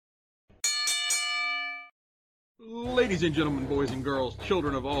Ladies and gentlemen, boys and girls,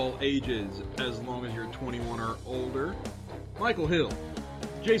 children of all ages, as long as you're 21 or older, Michael Hill,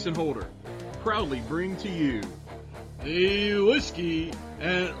 Jason Holder, proudly bring to you the Whiskey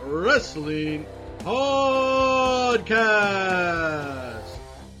and Wrestling Podcast.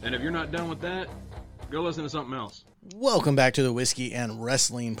 And if you're not done with that, go listen to something else. Welcome back to the Whiskey and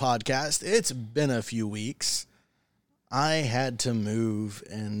Wrestling Podcast. It's been a few weeks. I had to move,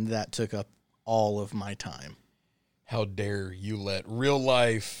 and that took up all of my time. How dare you let real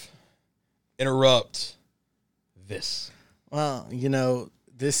life interrupt this? Well, you know,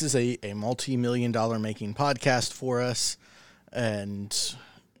 this is a multi-million dollar making podcast for us, and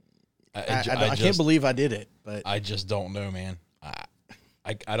I can't believe I did it. But I just don't know, man.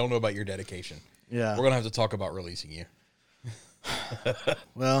 I don't know about your dedication. Yeah. We're going to have to talk about releasing you.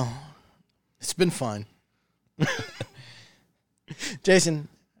 Well, it's been fun. Jason,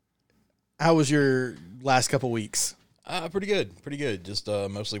 how was your last couple weeks? Pretty good. Just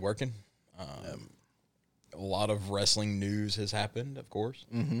mostly working. A lot of wrestling news has happened, of course.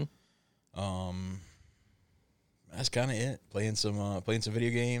 Mm-hmm. That's kind of it. Playing some video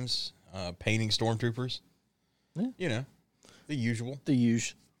games, painting stormtroopers. Yeah. You know, the usual. The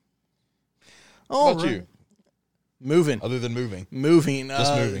usual. How about you? Moving. Other than moving. Just moving.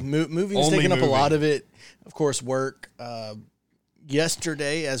 Moving's Only taking up a moving. lot of it. Of course, work.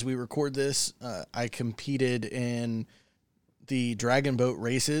 Yesterday, as we record this, I competed in the Dragon Boat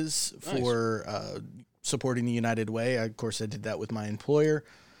races for supporting the United Way. Of course, I did that with my employer,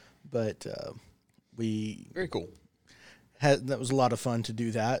 but Very cool. that was a lot of fun to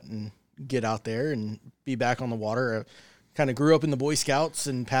do that and get out there and be back on the water. I kind of grew up in the Boy Scouts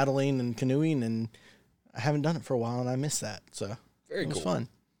and paddling and canoeing, and I haven't done it for a while, and I miss that. So Very it was cool. fun.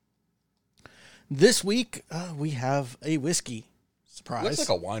 This week, we have a whiskey. Surprise. Looks like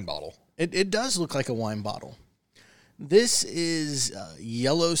a wine bottle. It does look like a wine bottle. This is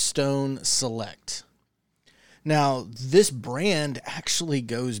Yellowstone Select. Now, this brand actually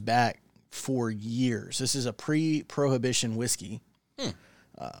goes back for years. This is a pre-prohibition whiskey.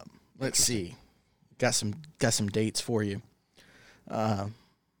 Let's see. Got some dates for you.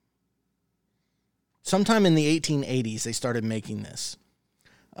 Sometime in the 1880s, they started making this.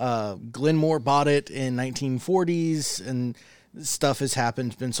 Glenmore bought it in 1940s, and stuff has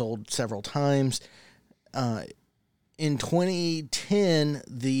happened, been sold several times. In 2010,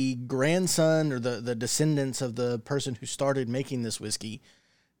 the grandson or the descendants of the person who started making this whiskey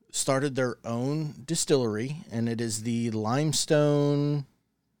started their own distillery, and it is the Limestone.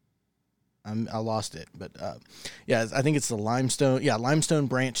 I lost it, but yeah, I think it's the Limestone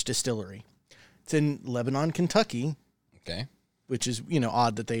Branch Distillery. It's in Lebanon, Kentucky. Okay. Which is,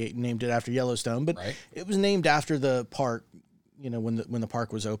 odd that they named it after Yellowstone, but Right. It was named after the park, when the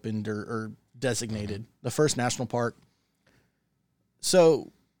park was opened or designated, the first national park.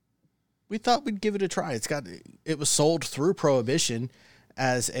 So we thought we'd give it a try. It was sold through Prohibition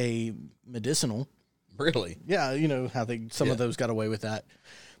as a medicinal. Really? Yeah, how some of those got away with that.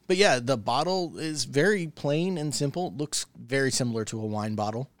 But yeah, the bottle is very plain and simple. Looks very similar to a wine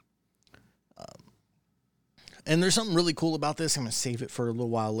bottle. And there's something really cool about this. I'm going to save it for a little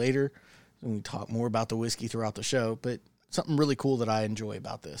while later. We can talk more about the whiskey throughout the show, but something really cool that I enjoy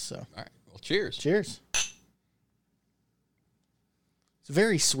about this. So, All right. Well, cheers. cheers. It's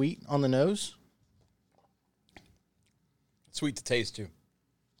very sweet on the nose. Sweet to taste, too.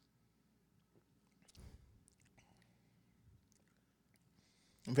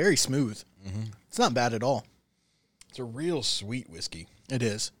 Very smooth. Mm-hmm. It's not bad at all. It's a real sweet whiskey. It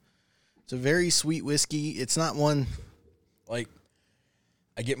is. It's a very sweet whiskey. It's not one. Like,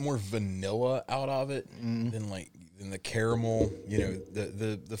 I get more vanilla out of it than the caramel.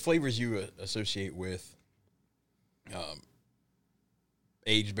 The flavors you associate with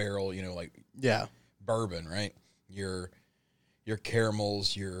aged barrel. Yeah. Bourbon, right? Your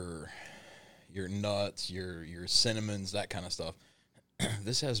caramels, your nuts, your cinnamons, that kind of stuff.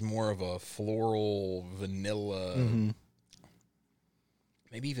 This has more of a floral vanilla,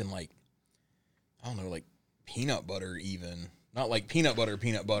 maybe even I don't know, like peanut butter even. Not like peanut butter,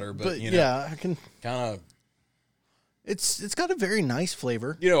 but yeah, I can. kind of, It's got a very nice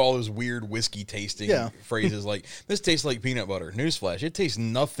flavor. all those weird whiskey tasting phrases like, this tastes like peanut butter. Newsflash, it tastes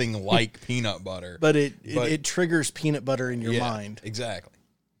nothing like peanut butter. But it triggers peanut butter in your mind. Exactly.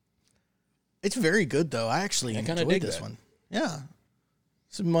 It's very good though. I actually kinda enjoyed dig this that. one. Yeah.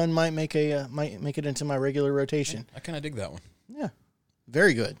 Someone might make it into my regular rotation. I kind of dig that one. Yeah.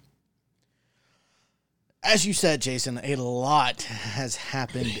 Very good. As you said, Jason, a lot has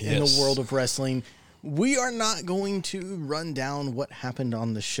happened in the Yes. world of wrestling. We are not going to run down what happened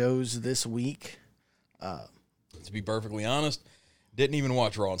on the shows this week. To be perfectly honest, didn't even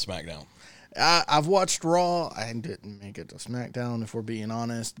watch Raw and SmackDown. I've watched Raw. I didn't make it to SmackDown, if we're being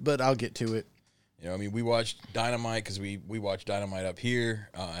honest, but I'll get to it. You know, I mean, we watched Dynamite because we watched Dynamite up here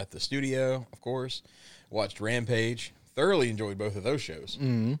at the studio, of course. Watched Rampage. Thoroughly enjoyed both of those shows.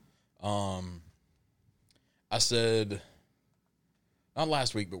 Mm-hmm. I said, not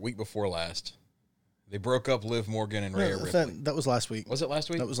last week, but week before last, they broke up Liv Morgan and Rhea Ripley. That was last week. Was it last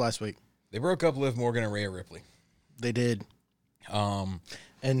week? That was last week. They broke up Liv Morgan and Rhea Ripley. They did. And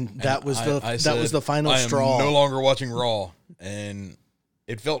that was the final I am straw. no longer watching Raw, and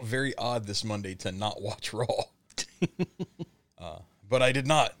it felt very odd this Monday to not watch Raw. But I did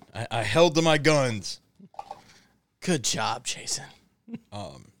not. I held to my guns. Good job, Jason.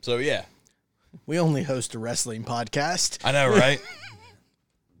 So yeah, we only host a wrestling podcast. I know, right?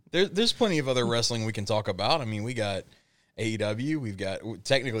 There's plenty of other wrestling we can talk about. I mean, we got AEW.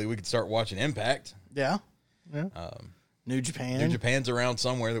 Technically we could start watching Impact. Yeah. New Japan. New Japan's around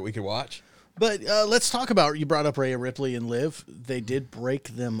somewhere that we could watch. But let's talk about, you brought up Rhea Ripley and Liv. They did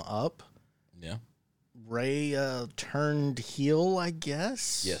break them up. Yeah. Rhea turned heel, I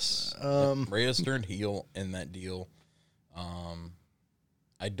guess. Yes. Rhea's turned heel in that deal.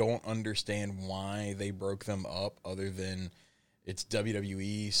 I don't understand why they broke them up other than it's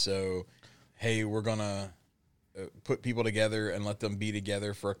WWE. So, hey, we're going to put people together and let them be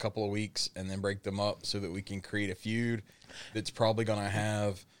together for a couple of weeks and then break them up so that we can create a feud that's probably going to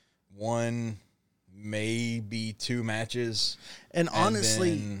have one, maybe two matches. And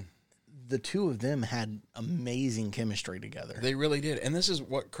honestly, the two of them had amazing chemistry together. They really did. And this is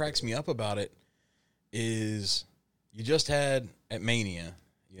what cracks me up about it is you just had at Mania,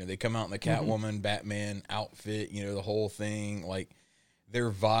 you know, they come out in the Catwoman, Batman outfit, you know, the whole thing, like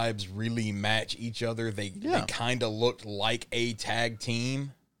their vibes really match each other. They kind of looked like a tag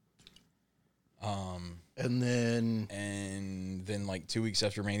team. And then like 2 weeks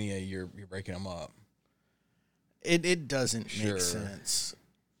after Mania, you're breaking them up. It doesn't make sense.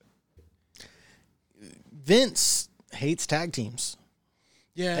 Vince hates tag teams.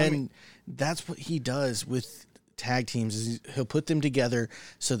 Yeah, and that's what he does with tag teams. Is he'll put them together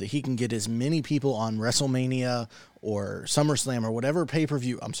so that he can get as many people on WrestleMania or SummerSlam or whatever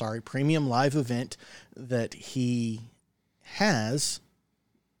premium live event that he has,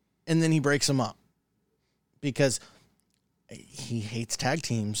 and then he breaks them up because he hates tag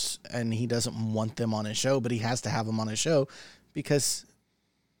teams and he doesn't want them on his show, but he has to have them on his show because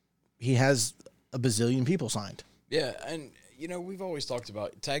he has a bazillion people signed. Yeah, and you know, we've always talked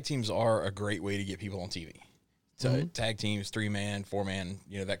about tag teams are a great way to get people on TV. Tag teams, 3-man, 4-man,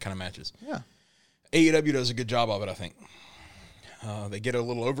 you know, that kind of matches. Yeah. AEW does a good job of it, I think. They get a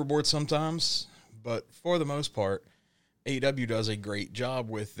little overboard sometimes, but for the most part, AEW does a great job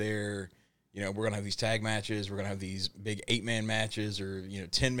with their, you know, we're going to have these tag matches, we're going to have these big 8-man matches or, you know,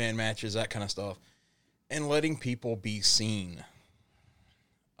 10-man matches, that kind of stuff, and letting people be seen.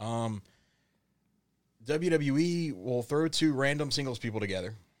 WWE will throw two random singles people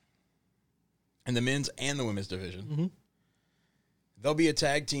together in the men's and the women's division. Mm-hmm. They'll be a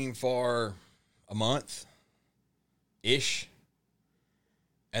tag team for a month-ish.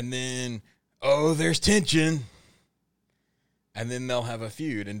 And then, there's tension. And then they'll have a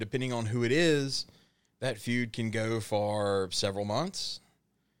feud. And depending on who it is, that feud can go for several months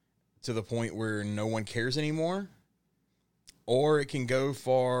to the point where no one cares anymore. Or it can go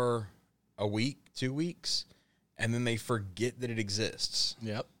for a week, 2 weeks, and then they forget that it exists.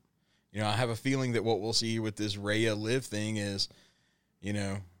 Yep. You know, I have a feeling that what we'll see with this Rhea Liv thing is, you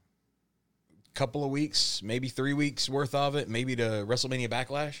know, a couple of weeks, maybe 3 weeks worth of it, maybe to WrestleMania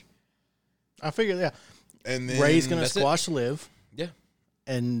Backlash. I figured, yeah. And then Ray's going to squash Liv. Yeah.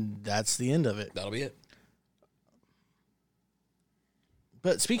 And that's the end of it. That'll be it.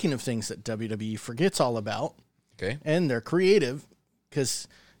 But speaking of things that WWE forgets all about, okay, and they're creative because,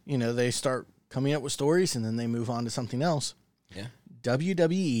 you know, they start coming up with stories and then they move on to something else. Yeah.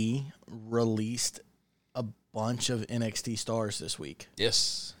 WWE released a bunch of NXT stars this week.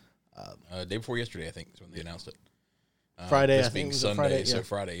 Yes. Day before yesterday, I think, is when they announced it. Friday, this I think being it was Sunday, Friday, yeah. so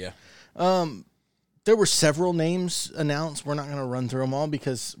Friday, yeah. There were several names announced. We're not going to run through them all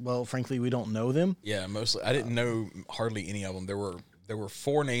because, well, frankly, we don't know them. Yeah, mostly. I didn't know hardly any of them. There were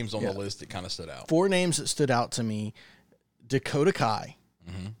 4 names on the list that kind of stood out. 4 names that stood out to me: Dakota Kai,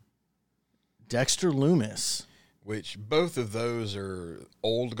 Dexter Lumis, which both of those are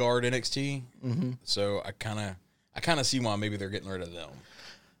old guard NXT. Mm-hmm. So I kind of see why maybe they're getting rid of them.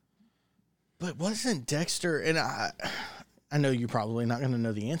 But wasn't Dexter, and I know you're probably not going to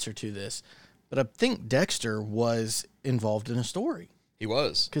know the answer to this, but I think Dexter was involved in a story. He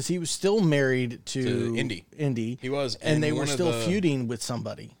was. because he was still married to Indy. He was. and they were one of still the- feuding with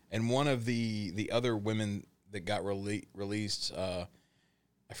somebody. And one of the other women that got released, I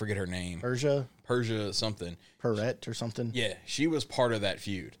forget her name. Persia something. Perrette or something. Yeah, she was part of that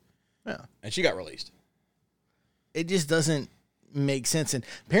feud. Yeah. And she got released. It just doesn't make sense. And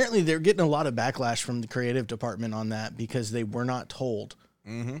apparently they're getting a lot of backlash from the creative department on that because they were not told.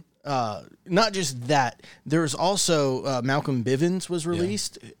 Mm-hmm. Not just that. There was also Malcolm Bivens was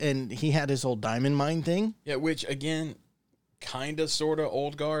released, and he had his whole diamond mine thing. Yeah, which, again, kind of, sort of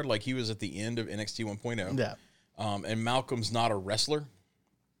old guard. Like, he was at the end of NXT 1.0. Yeah. And Malcolm's not a wrestler.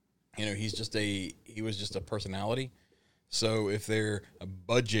 You know, he was just a personality. So if they're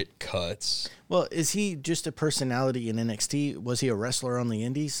budget cuts. Well, is he just a personality in NXT? Was he a wrestler on the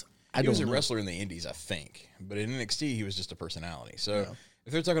Indies? He was a wrestler in the Indies, I think. But in NXT, he was just a personality. So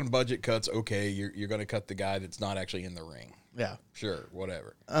if they're talking budget cuts, okay, you're going to cut the guy that's not actually in the ring. Yeah. Sure,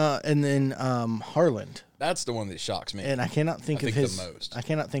 whatever. And then Harland. That's the one that shocks me. And I cannot think of his the most. I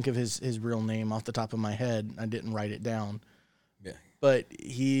cannot think of his real name off the top of my head. I didn't write it down. Yeah. But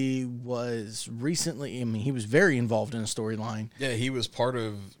he was recently, I mean, he was very involved in a storyline. Yeah, he was part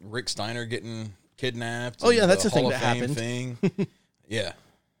of Rick Steiner getting kidnapped. Oh, yeah, that's the a thing Hall of that Fame happened. Thing. Yeah.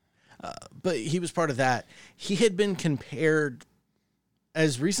 But he was part of that. He had been compared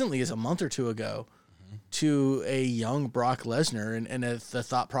as recently as a month or two ago to a young Brock Lesnar and the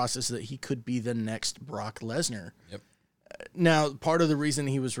thought process that he could be the next Brock Lesnar. Yep. Now, part of the reason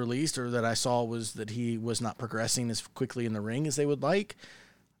he was released or that I saw was that he was not progressing as quickly in the ring as they would like.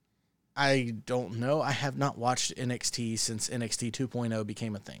 I don't know. I have not watched NXT since NXT 2.0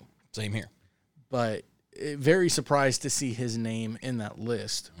 became a thing. Same here. But very surprised to see his name in that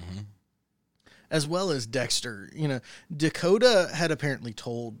list. As well as Dexter. You know, Dakota had apparently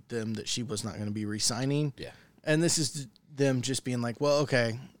told them that she was not going to be re-signing. Yeah. And this is them just being like, well,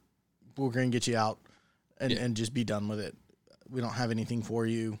 okay, we're going to get you out and just be done with it. We don't have anything for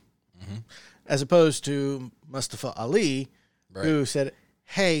you. As opposed to Mustafa Ali, who said,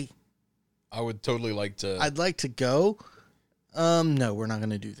 hey, I would totally like to. I'd like to go. No, we're not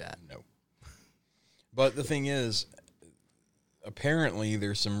going to do that. No. But the thing is, apparently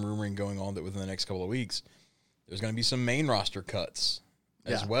there's some rumoring going on that within the next couple of weeks, there's going to be some main roster cuts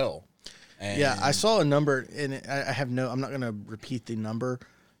as well. And yeah, I saw a number, and I'm not going to repeat the number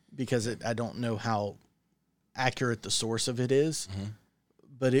because I don't know how accurate the source of it is,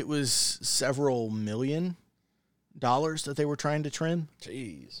 but it was several $1 million that they were trying to trim.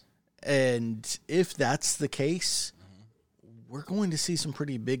 Jeez. And if that's the case, we're going to see some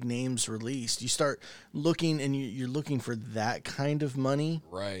pretty big names released. You start looking, and you're looking for that kind of money.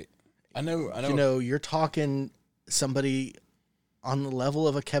 Right. I know. You know, you're talking somebody on the level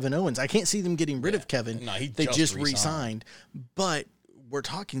of a Kevin Owens. I can't see them getting rid of Kevin. No, they just re-signed. But we're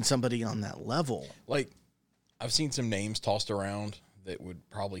talking somebody on that level. Like, I've seen some names tossed around that would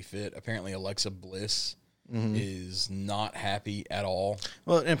probably fit. Apparently, Alexa Bliss is not happy at all.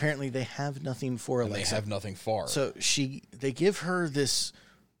 Well, and apparently they have nothing for Alexa. They have nothing for her. So they give her this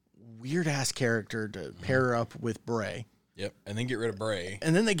weird-ass character to pair her up with Bray. Yep, and then get rid of Bray.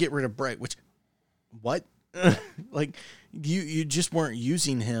 And then they get rid of Bray, which, what? Like, you just weren't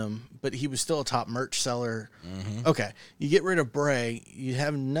using him, but he was still a top merch seller. Okay, you get rid of Bray, you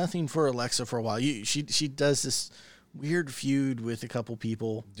have nothing for Alexa for a while. She does this weird feud with a couple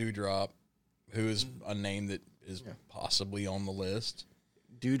people. Doudrop, who is a name that is possibly on the list.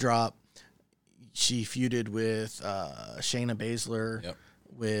 Doudrop, she feuded with Shayna Baszler. Yep.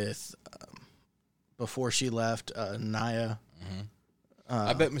 With before she left Nia.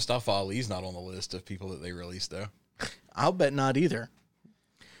 I bet Mustafa Ali's not on the list of people that they released, though. I'll bet not either.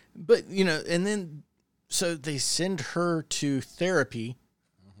 But, you know, and then, so they send her to therapy,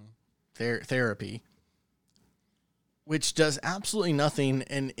 therapy, which does absolutely nothing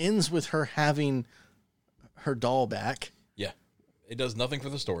and ends with her having her doll back. Yeah. It does nothing for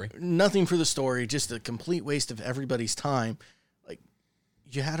the story. Nothing for the story, just a complete waste of everybody's time. Like,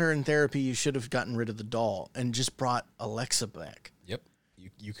 you had her in therapy, you should have gotten rid of the doll and just brought Alexa back. Yep.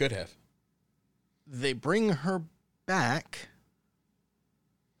 You could have. They bring her back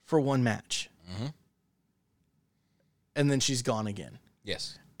for one match. And then she's gone again.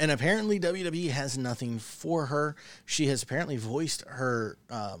 Yes. And apparently WWE has nothing for her. She has apparently voiced her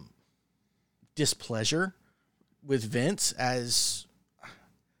displeasure with Vince, as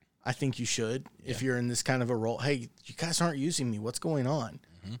I think you should if you're in this kind of a role. Hey, you guys aren't using me. What's going on?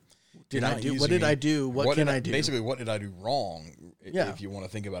 Did I do? What did I do? What can I do? Basically, what did I do wrong? Yeah. If you want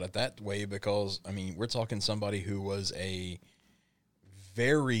to think about it that way, because I mean, we're talking somebody who was a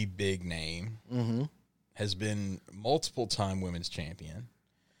very big name, has been multiple time women's champion,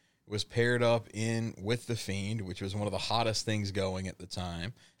 was paired up with The Fiend, which was one of the hottest things going at the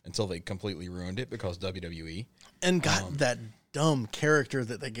time until they completely ruined it because WWE. And got that dumb character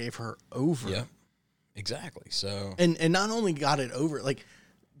that they gave her over. Yeah, exactly. So And not only got it over, like,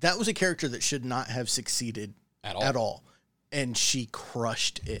 that was a character that should not have succeeded at all. And she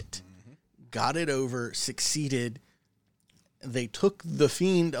crushed it. Got it over, succeeded. They took The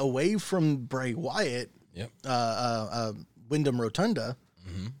Fiend away from Bray Wyatt, Yep. Wyndham Rotunda,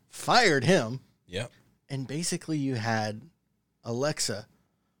 fired him, Yep. and basically you had Alexa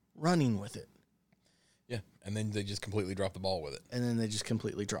running with it. Yeah. And then they just completely dropped the ball with it. And then they just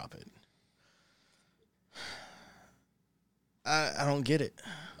completely drop it. I don't get it.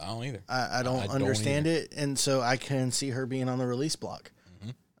 I don't either. I don't understand it, and so I can see her being on the release block.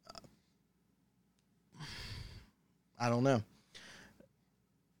 I don't know.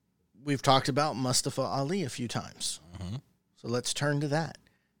 We've talked about Mustafa Ali a few times, so let's turn to that.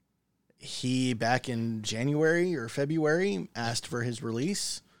 He, back in January or February, asked for his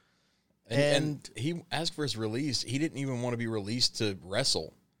release. And he asked for his release. He didn't even want to be released to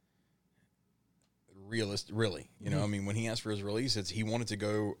wrestle. Really. You know, I mean, when he asked for his release, he wanted to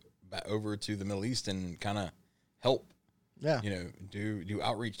go back over to the Middle East and kind of help. Yeah. You know, do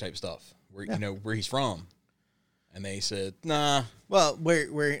outreach type stuff where you know where he's from. And they said, nah. Well,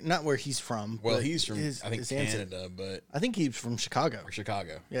 where not where he's from. Well, but he's from I think Canada, but I think he's from Chicago. or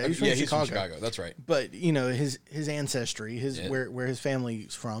Chicago. Yeah, he's from Chicago. That's right. But you know his ancestry, where his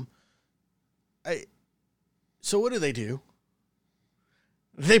family's from. So what do?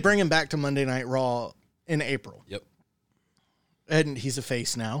 They bring him back to Monday Night Raw in April. Yep. And he's a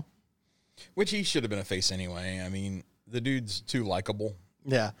face now. Which he should have been a face anyway. I mean, the dude's too likable.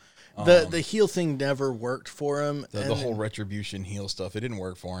 Yeah. The heel thing never worked for him. The whole retribution heel stuff, it didn't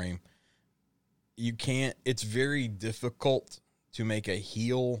work for him. It's very difficult to make a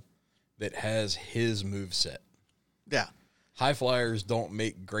heel that has his moveset. Yeah. High flyers don't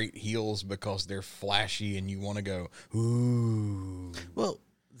make great heels because they're flashy and you want to go, ooh. Well,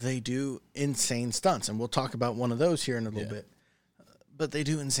 they do insane stunts, and we'll talk about one of those here in a little bit. But they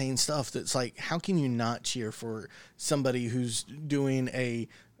do insane stuff that's like, how can you not cheer for somebody who's doing a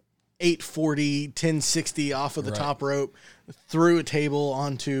 840, 1060 off of the top rope through a table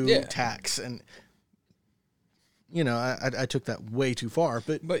onto tacks? And you know, I took that way too far,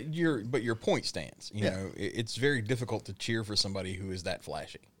 but your point stands. You know, it's very difficult to cheer for somebody who is that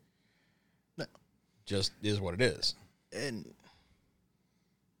flashy. No. Just is what it is. And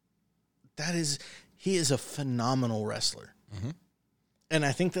he is a phenomenal wrestler. And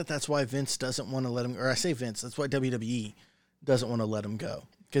I think that's why Vince doesn't want to let him, or I say Vince, that's why WWE doesn't want to let him go.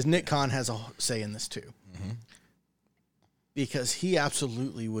 Because Nick Khan has a say in this too. Because he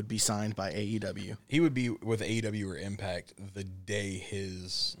absolutely would be signed by AEW. He would be with AEW or Impact the day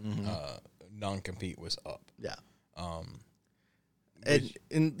his non-compete was up. Yeah.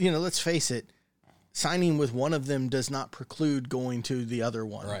 And you know, let's face it, signing with one of them does not preclude going to the other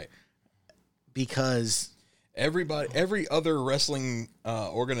one. Right. Because every other wrestling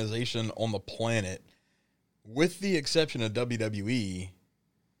organization on the planet, with the exception of WWE,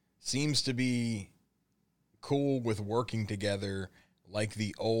 seems to be cool with working together like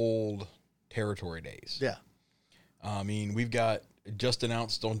the old territory days. Yeah. I mean, we've got just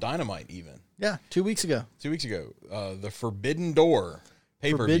announced on Dynamite even. Yeah, 2 weeks ago. 2 weeks ago. The Forbidden Door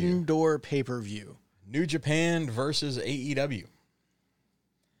pay-per-view. Forbidden Door pay-per-view. New Japan versus AEW.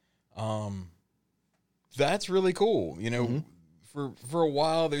 That's really cool. You know, for a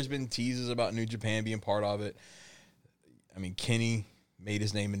while there's been teases about New Japan being part of it. I mean, Kenny made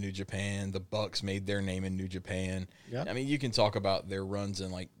his name in New Japan. The Bucks made their name in New Japan. Yep. I mean, you can talk about their runs in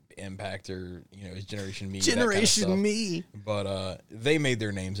like Impact or, you know, his Generation Me. Generation that kind of Me. But they made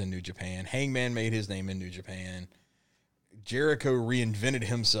their names in New Japan. Hangman made his name in New Japan. Jericho reinvented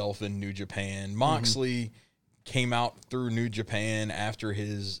himself in New Japan. Moxley came out through New Japan after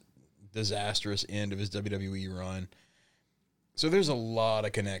his disastrous end of his WWE run. So there's a lot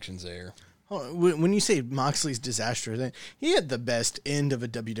of connections there. When you say Moxley's disastrous, he had the best end of a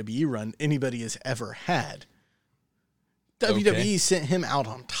WWE run anybody has ever had. WWE sent him out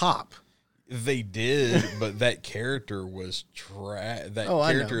on top. They did, but that character was trash. That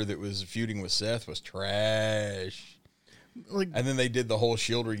character that was feuding with Seth was trash. And then they did the whole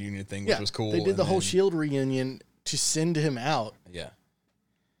Shield reunion thing, which was cool. They did the whole Shield reunion to send him out. Yeah.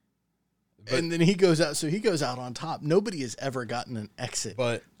 And then he goes out, so he goes out on top. Nobody has ever gotten an exit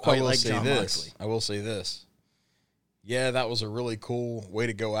quite like Jon Moxley. I will say this. Yeah, that was a really cool way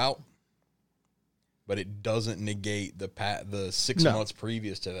to go out. but it doesn't negate the 6 No. months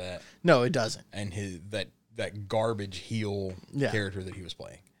previous to that No, it doesn't. and that garbage heel Yeah. character that he was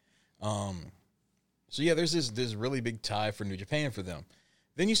playing. So yeah, there's this really big tie for New Japan for them.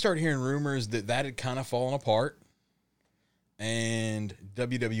 Then you start hearing rumors that had kind of fallen apart, and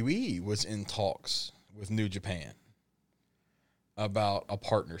WWE was in talks with New Japan about a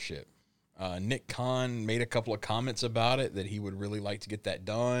partnership. Nick Khan made a couple of comments about it, that he would really like to get that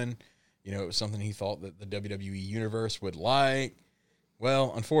done. You know, it was something he thought that the WWE universe would like.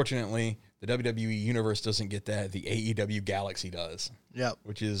 Well, unfortunately, the WWE universe doesn't get that. The AEW Galaxy does, Yep.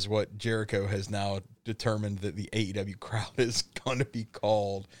 which is what Jericho has now determined that the AEW crowd is going to be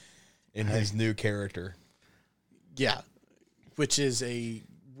called in his new character. Yeah. Which is a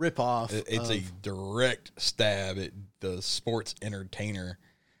ripoff. It's a direct stab at the sports entertainer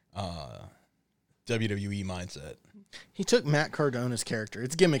WWE mindset. He took Matt Cardona's character.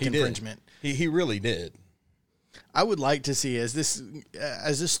 It's gimmick He did. infringement. He really did. I would like to see as this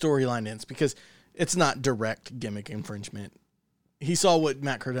storyline ends, because it's not direct gimmick infringement. He saw what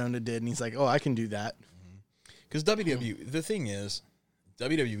Matt Cardona did, and he's like, "Oh, I can do that." Because the thing is,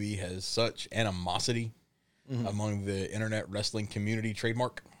 WWE has such animosity among the internet wrestling community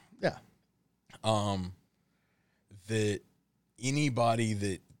trademark Yeah. that anybody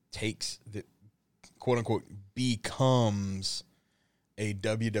that quote unquote becomes a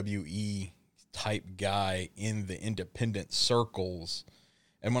WWE type guy in the independent circles.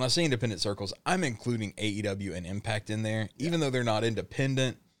 And when I say independent circles, I'm including AEW and Impact in there. Even though they're not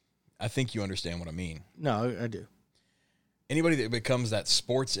independent, I think you understand what I mean. No, I do. Anybody that becomes that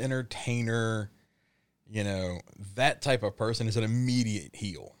sports entertainer, you know, that type of person is an immediate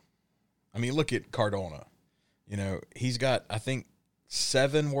heel. I mean, look at Cardona. You know, he's got, I think,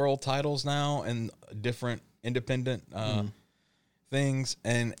 7 world titles now and different independent things.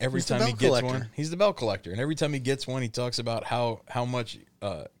 And every He's the time he belt gets collector. one, he's the belt collector. And every time he gets one, he talks about how much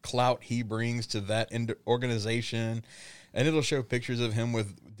clout he brings to that organization. And it'll show pictures of him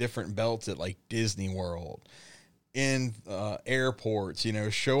with different belts at like Disney World, in airports, you know,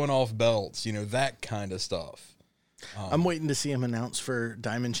 showing off belts, you know, that kind of stuff. I'm waiting to see him announce for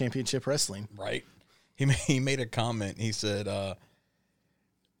Diamond Championship Wrestling. Right. He made a comment. He said,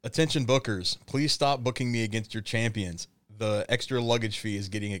 "Attention bookers, please stop booking me against your champions. The extra luggage fee is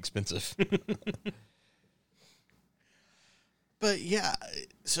getting expensive." But yeah,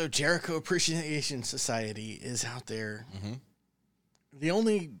 so Jericho Appreciation Society is out there. Mm-hmm. The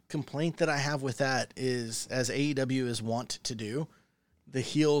only complaint that I have with that is, as AEW is wont to do, the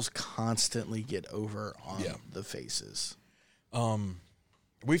heels constantly get over on the faces.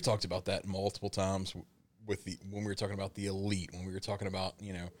 We've talked about that multiple times when we were talking about the Elite, when we were talking about,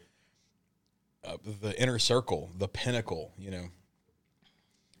 you know, the Inner Circle, the Pinnacle, you know.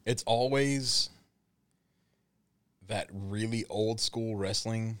 It's always that really old school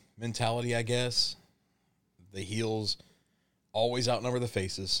wrestling mentality, I guess. The heels always outnumber the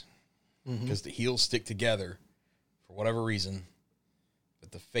faces because the heels stick together for whatever reason,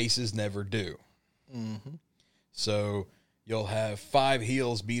 but the faces never do. So you'll have 5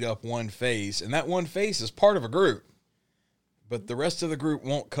 heels beat up one face, and that one face is part of a group, but the rest of the group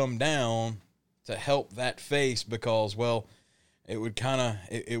won't come down to help that face because, well, it would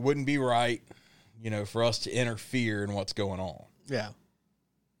it wouldn't be right, you know, for us to interfere in what's going on. Yeah.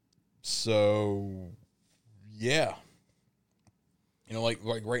 So, yeah. You know, like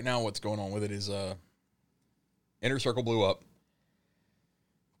right now what's going on with it is Inner Circle blew up.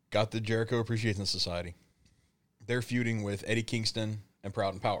 Got the Jericho Appreciation Society. They're feuding with Eddie Kingston and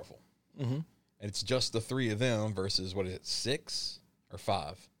Proud and Powerful. Mm-hmm. And it's just the 3 of them versus, what is it, 6 or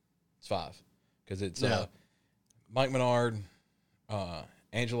 5? It's 5. Because it's Mike Menard,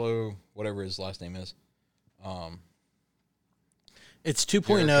 Angelo, whatever his last name is. It's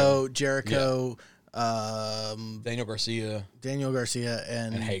 2.0, Jericho, Daniel Garcia. Daniel Garcia,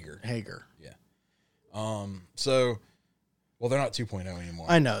 and Hager. Hager. So, well, they're not 2.0 anymore.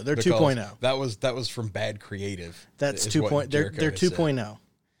 I know, they're because 2.0. That was from Bad Creative. That's is 2. what They're Jericho has said.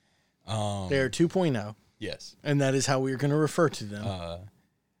 2.0. They're 2.0. Yes. And that is how we're going to refer to them.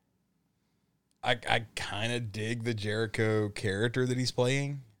 I kind of dig the Jericho character that he's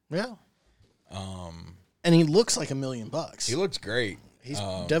playing. Yeah. And he looks like $1 million. He looks great. He's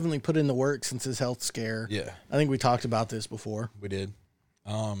definitely put in the work since his health scare. Yeah. I think we talked about this before. We did.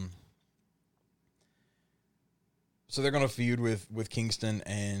 So they're going to feud with Kingston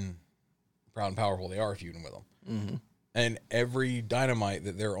and Proud and Powerful. They are feuding with them. Mm-hmm. And every Dynamite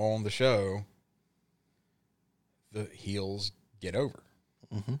that they're on the show, the heels get over.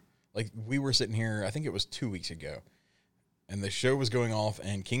 Mm-hmm. Like, we were sitting here, I think it was 2 weeks ago, and the show was going off,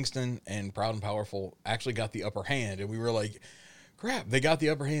 and Kingston and Proud and Powerful actually got the upper hand, and we were like, crap, they got the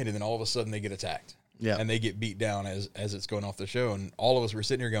upper hand, and then all of a sudden they get attacked. Yeah. And they get beat down as it's going off the show, and all of us were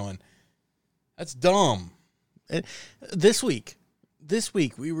sitting here going, that's dumb. And this week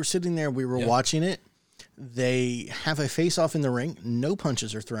we were sitting there, we were watching it. They have a face-off in the ring. No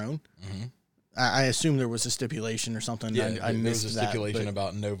punches are thrown. Mm-hmm. I assume there was a stipulation or something. Yeah, I missed there was a stipulation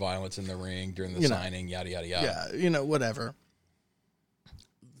about no violence in the ring during the signing, yada, yada, yada. Yeah, whatever.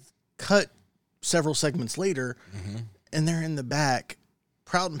 Cut several segments later, and they're in the back.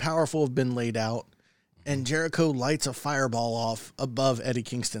 Proud and Powerful have been laid out, and Jericho lights a fireball off above Eddie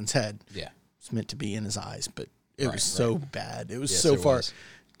Kingston's head. Yeah. It's meant to be in his eyes, but it was so bad. It was Yes, so it far. was.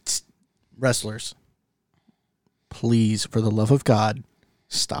 Wrestlers, please, for the love of God,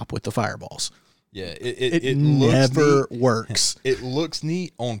 stop with the fireballs. Yeah, It looks never neat. works. It looks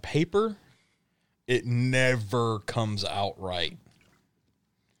neat on paper. It never comes out right.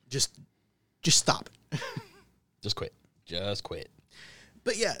 Just stop it. Just quit. Just quit.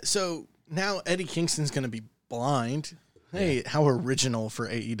 But yeah, so now Eddie Kingston's going to be blind. Hey, how original for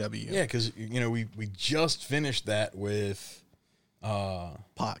AEW. Yeah, because we just finished that with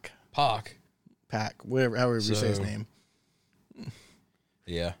Pac, Pac. however you say his name.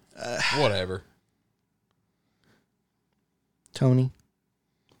 Yeah. Whatever. Tony,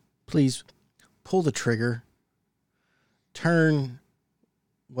 please pull the trigger. Turn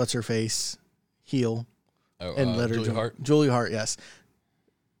what's her face heel and let her Julia Hart. Julia Hart, yes.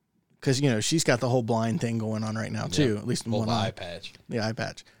 Because she's got the whole blind thing going on right now too. At least in one eye. Eye patch. The eye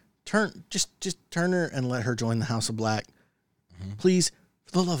patch. Just turn her and let her join the House of Black. Please,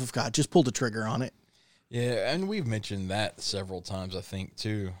 for the love of God, just pull the trigger on it. Yeah, and we've mentioned that several times, I think,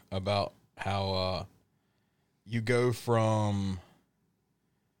 too, about how you go from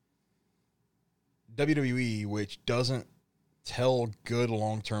WWE, which doesn't tell good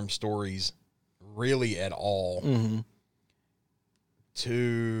long-term stories really at all,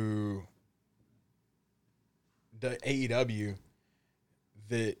 to the AEW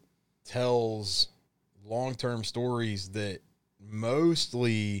that tells long-term stories that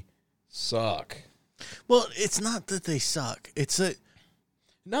mostly suck. Well, it's not that they suck. It's that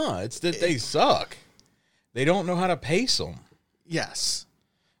it's that they suck. They don't know how to pace them. yes.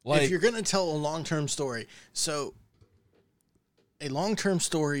 Like, if you're going to tell a long-term story, so a long-term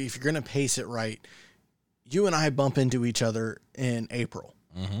story, if you're going to pace it right, you and I bump into each other in April.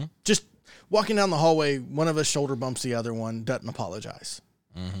 Mm-hmm. Just walking down the hallway, one of us shoulder bumps the other one, doesn't apologize.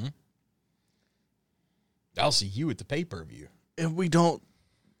 Mm-hmm. I'll see you at the pay-per-view. And we don't,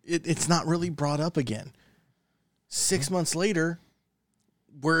 it's not really brought up again. 6 months later,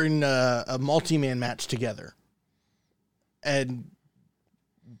 we're in a multi-man match together. And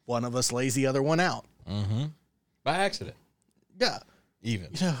one of us lays the other one out. Mm-hmm. By accident. Yeah. Even.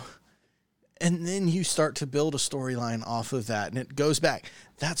 And then you start to build a storyline off of that, and it goes back.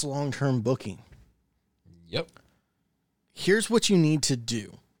 That's long-term booking. Yep. Here's what you need to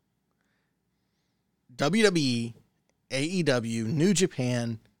do. WWE, AEW, New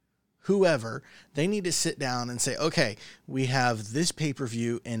Japan, whoever, they need to sit down and say, okay, we have this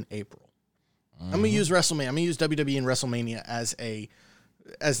pay-per-view in April. I'm going to use WrestleMania. I'm going to use WWE and WrestleMania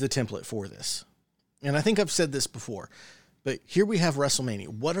as the template for this. And I think I've said this before, but here we have WrestleMania.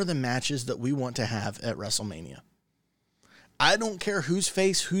 What are the matches that we want to have at WrestleMania? I don't care who's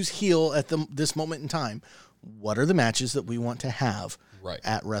face, who's heel at this moment in time. What are the matches that we want to have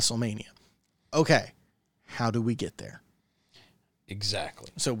at WrestleMania? Okay, how do we get there? Exactly.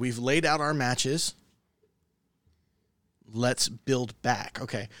 So we've laid out our matches. Let's build back.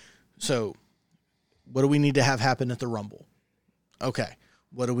 Okay, so what do we need to have happen at the Rumble? Okay,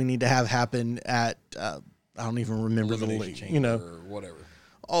 what do we need to have happen at, I don't even remember the league, Chamber or whatever.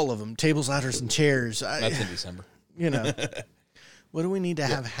 all of them, tables, ladders, and chairs. That's in December. What do we need to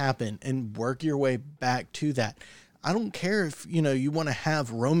have happen and work your way back to that? I don't care if, you want to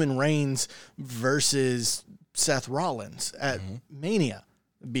have Roman Reigns versus Seth Rollins at Mania.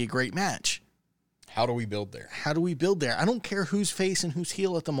 It'd be a great match. How do we build there? How do we build there? I don't care who's face and who's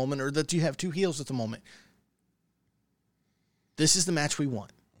heel at the moment, or that you have two heels at the moment. This is the match we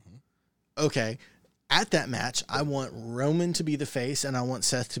want. Okay. At that match, I want Roman to be the face and I want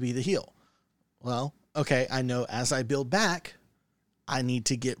Seth to be the heel. Well, okay, I know as I build back, I need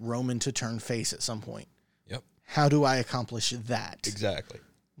to get Roman to turn face at some point. Yep. How do I accomplish that? Exactly.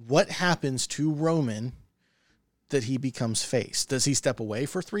 What happens to Roman that he becomes face? Does he step away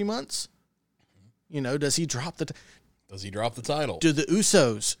for 3 months? Does he drop Does he drop the title? do the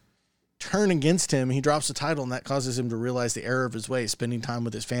Usos turn against him? He drops the title and that causes him to realize the error of his ways, spending time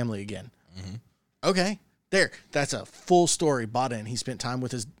with his family again. Okay, There, that's a full story bought in. He spent time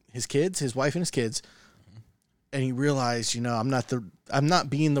with his kids, his wife and his kids, and he realized, I'm not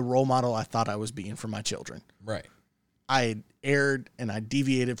being the role model I thought I was being for my children. Right. I erred and I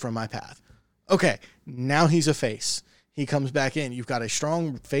deviated from my path. Okay, now he's a face. He comes back in. You've got a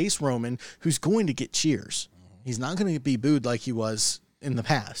strong face Roman who's going to get cheers. He's not going to be booed like he was in the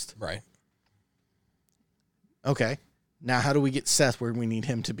past. Right. Okay, now how do we get Seth where we need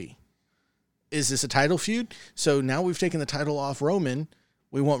him to be? Is this a title feud? So now we've taken the title off Roman.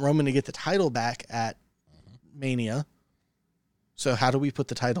 We want Roman to get the title back at Mania. So how do we put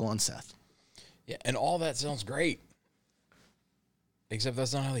the title on Seth? Yeah, and all that sounds great. Except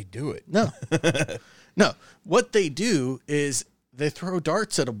that's not how they do it. No. No. What they do is they throw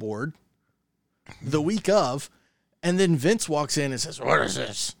darts at a board the week of, and then Vince walks in and says, "What is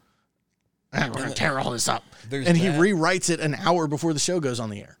this? We're going to tear all this up." And he rewrites it an hour before the show goes on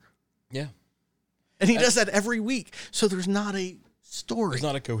the air. Yeah. And he does that every week. So there's not a story. There's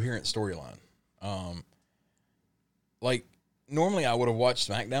not a coherent storyline. Like, normally I would have watched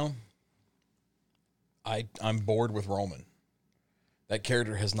SmackDown. I'm bored with Roman. That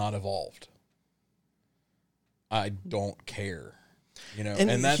character has not evolved. I don't care.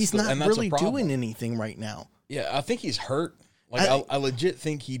 And that's he's not really doing anything right now. Yeah, I think he's hurt. Like, I legit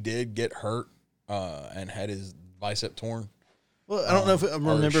think he did get hurt and had his bicep torn. Well, I don't know if I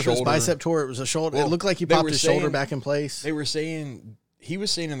remember if it was bicep tore. It was a shoulder. Well, it looked like he popped his shoulder back in place. They were saying he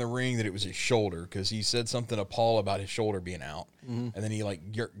was saying in the ring that it was his shoulder because he said something to Paul about his shoulder being out, and then he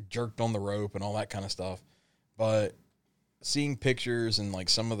jerked on the rope and all that kind of stuff. But seeing pictures and like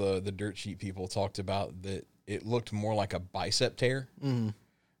some of the dirt sheet people talked about that it looked more like a bicep tear,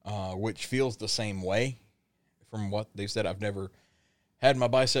 which feels the same way from what they've said. I've never had my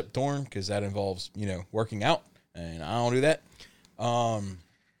bicep torn because that involves working out, and I don't do that. And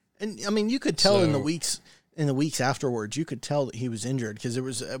I mean, you could tell in the weeks afterwards, you could tell that he was injured because there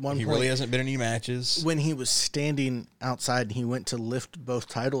was at one point he really hasn't been in any matches when he was standing outside and he went to lift both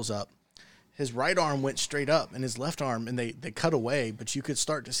titles up. His right arm went straight up, and his left arm, and they cut away, but you could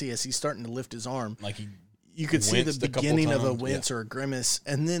start to see as he's starting to lift his arm, like you could see the beginning of a wince or a grimace,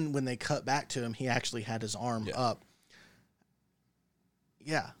 and then when they cut back to him, he actually had his arm up.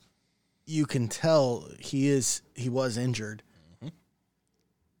 Yeah, you can tell he was injured.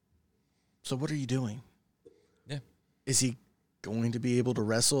 So what are you doing? Yeah. Is he going to be able to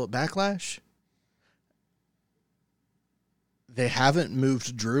wrestle at Backlash? They haven't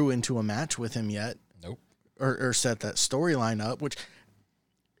moved Drew into a match with him yet. Nope. Or set that storyline up, which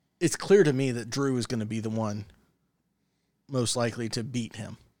it's clear to me that Drew is going to be the one most likely to beat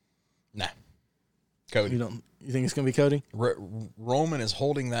him. Nah. Cody. You think it's going to be Cody? Roman is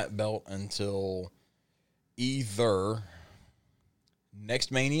holding that belt until either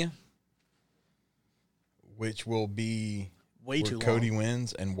next Mania, which will be way too long. Cody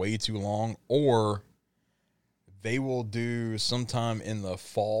wins and way too long, or they will do sometime in the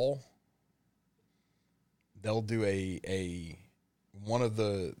fall. They'll do a one of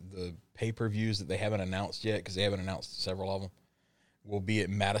the pay-per-views that they haven't announced yet because they haven't announced several of them will be at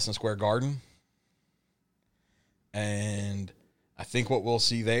Madison Square Garden. And I think what we'll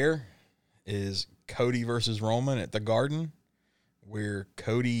see there is Cody versus Roman at the Garden, where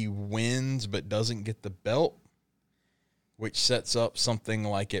Cody wins but doesn't get the belt, which sets up something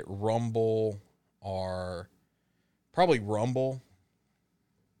like at Rumble or probably Rumble.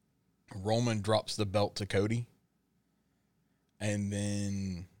 Roman drops the belt to Cody. And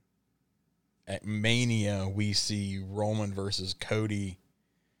then at Mania, we see Roman versus Cody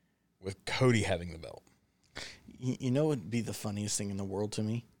with Cody having the belt. You know what would be the funniest thing in the world to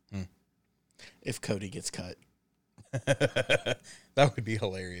me? If Cody gets cut. That would be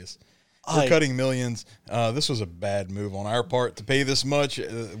hilarious. We're cutting millions. This was a bad move on our part to pay this much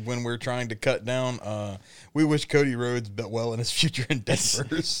when we're trying to cut down. We wish Cody Rhodes well in his future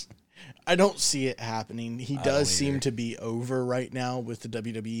endeavors. I don't see it happening. He does seem to be over right now with the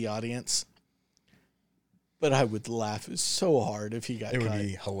WWE audience. But I would laugh so hard if he got cut. It would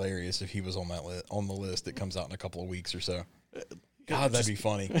be hilarious if he was on that on the list that comes out in a couple of weeks or so. God, that'd be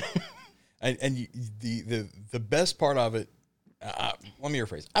funny. And the best part of it, let me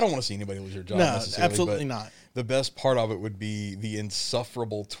rephrase. I don't want to see anybody lose their job necessarily. Absolutely not. The best part of it would be the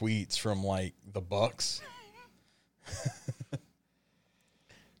insufferable tweets from, like, the Bucks.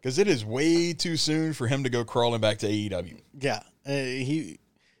 Because it is way too soon for him to go crawling back to AEW. Yeah. He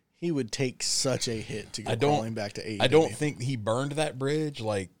would take such a hit to go crawling back to AEW. I don't think he burned that bridge.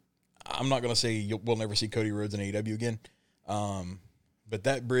 Like, I'm not going to say we'll never see Cody Rhodes in AEW again. But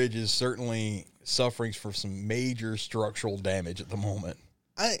that bridge is certainly suffering from some major structural damage at the moment.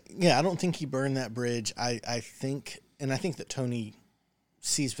 I don't think he burned that bridge. I think that Tony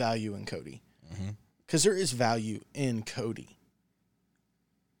sees value in Cody. Because there is value in Cody.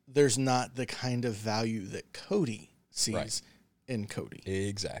 There's not the kind of value that Cody sees in Cody.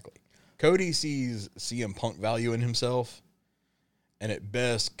 Exactly. Cody sees CM Punk value in himself, and at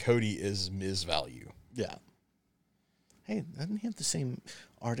best, Cody is Miz value. Yeah. Hey, doesn't he have the same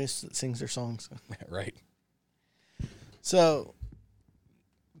artist that sings their songs? Right. So,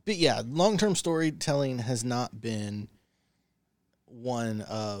 but yeah, long-term storytelling has not been one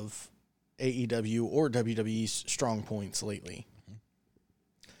of AEW or WWE's strong points lately.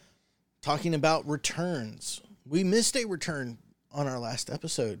 Talking about returns. We missed a return on our last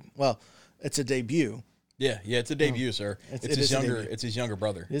episode. Well, it's a debut. Yeah, it's a debut, sir. It's his younger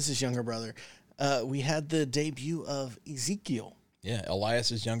brother. This is his younger brother. We had the debut of Ezekiel. Yeah,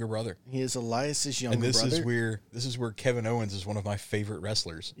 Elias's younger brother. He is Elias's younger brother. brother. This is where Kevin Owens is one of my favorite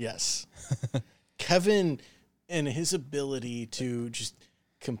wrestlers. Yes. Kevin and his ability to just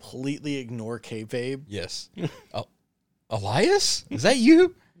completely ignore kayfabe. Yes. Elias? Is that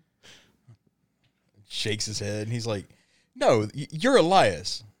you? Shakes his head, and he's like, no, you're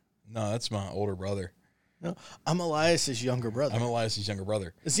Elias. No, that's my older brother. No, I'm Elias's younger brother. I'm Elias's younger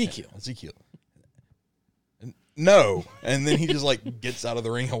brother. Ezekiel. No. And then he just like gets out of the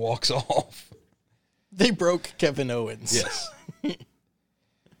ring and walks off. They broke Kevin Owens. Yes.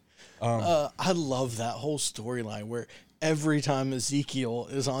 I love that whole storyline where every time Ezekiel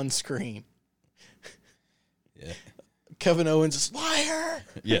is on screen, Kevin Owens is liar.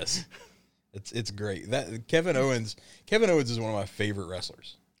 Yes. It's great. That Kevin Owens is one of my favorite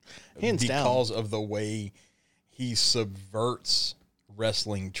wrestlers. Hands down. Because of the way he subverts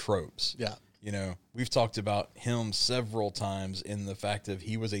wrestling tropes. Yeah. You know, we've talked about him several times in the fact that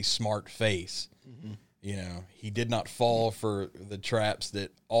he was a smart face. Mm-hmm. You know, he did not fall for the traps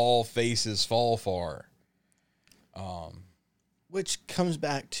that all faces fall for. Which comes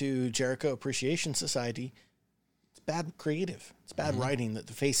back to Jericho Appreciation Society. It's bad creative. It's bad writing that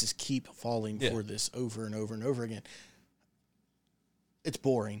the faces keep falling for this over and over and over again. It's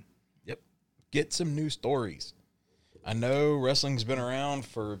boring. Yep. Get some new stories. I know wrestling's been around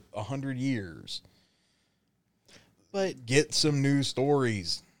for 100 years. But get some new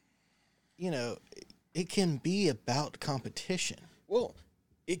stories. You know, it can be about competition. Well,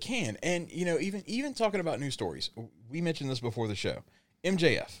 it can. And, you know, even talking about new stories, we mentioned this before the show.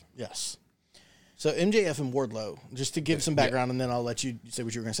 MJF. Yes. So MJF and Wardlow, just to give some background, and then I'll let you say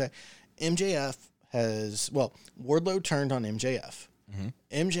what you were going to say. MJF Wardlow turned on MJF. Mm-hmm.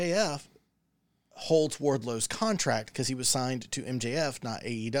 MJF holds Wardlow's contract because he was signed to MJF, not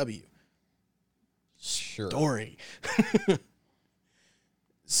AEW. Sure. Story.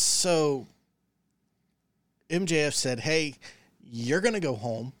 So MJF said, hey, you're going to go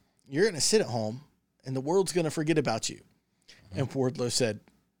home. You're going to sit at home, and the world's going to forget about you. Mm-hmm. And Wardlow said,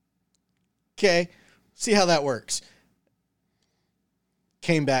 okay, see how that works.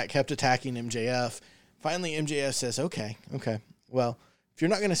 Came back, kept attacking MJF. Finally, MJF says, okay, well, if you're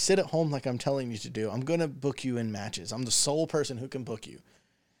not going to sit at home like I'm telling you to do, I'm going to book you in matches. I'm the sole person who can book you.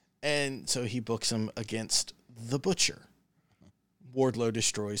 And so he books him against The Butcher. Wardlow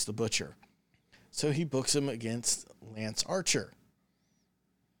destroys The Butcher. So he books him against Lance Archer.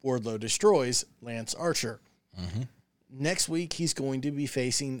 Wardlow destroys Lance Archer. Mm-hmm. Next week, he's going to be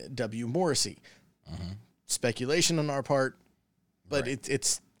facing W. Morrissey. Mm-hmm. Speculation on our part, but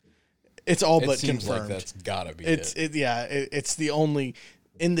it's all but seems confirmed. Like that's gotta be it's the only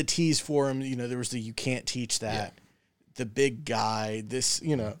in the tease for him. You know, there was the you can't teach that. Yeah. The big guy. This,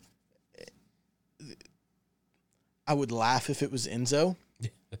 you know, I would laugh if it was Enzo.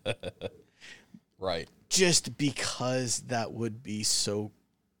 Right. Just because that would be so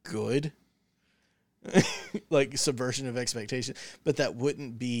good. Like subversion of expectation, but that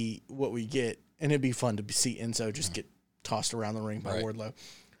wouldn't be what we get, and it'd be fun to see Enzo just get tossed around the ring by Wardlow.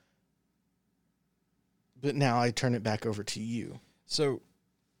 But now I turn it back over to you. So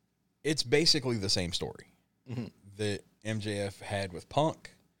it's basically the same story that MJF had with Punk,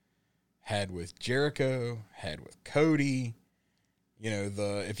 had with Jericho, had with Cody. You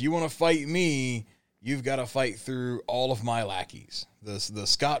know, if you want to fight me, you've got to fight through all of my lackeys. The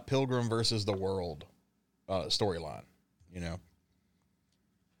Scott Pilgrim versus the world storyline, you know.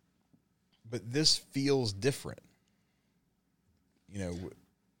 But this feels different. You know,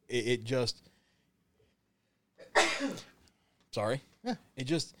 it just... Sorry. Yeah.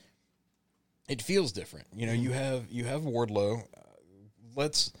 It feels different. You know, you have Wardlow.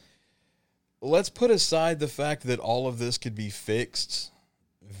 Let's put aside the fact that all of this could be fixed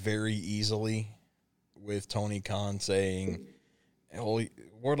very easily with Tony Khan saying, well,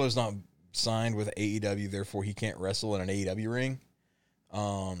 Wardlow's not signed with AEW, therefore he can't wrestle in an AEW ring.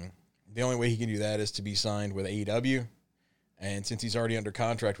 The only way he can do that is to be signed with AEW. And since he's already under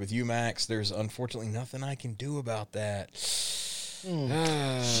contract with UMax, there's unfortunately nothing I can do about that.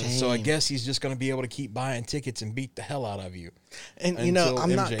 So I guess he's just going to be able to keep buying tickets and beat the hell out of you. And until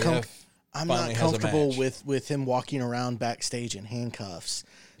I'm not MJF finally has a comfortable match. with him walking around backstage in handcuffs.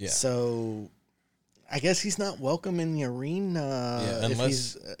 Yeah. So I guess he's not welcome in the arena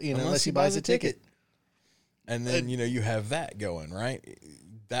unless he buys a ticket. And then you have that going, right?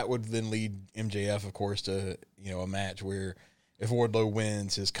 That would then lead MJF, of course, to a match where if Wardlow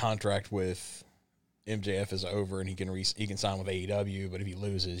wins, his contract with MJF is over, and he can sign with AEW. But if he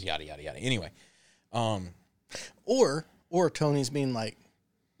loses, yada yada yada. Anyway, or Tony's being like,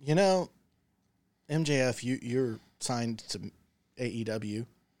 MJF, you're signed to AEW.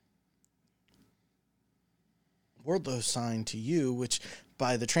 Wardlow's signed to you, which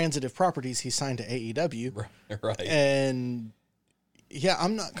by the transitive properties, he's signed to AEW. Right. And yeah,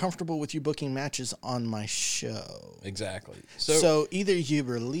 I'm not comfortable with you booking matches on my show. Exactly. So either you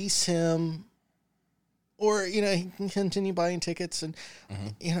release him, or he can continue buying tickets, and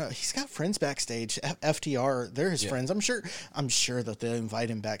he's got friends backstage. FTR, they're his friends. I'm sure that they'll invite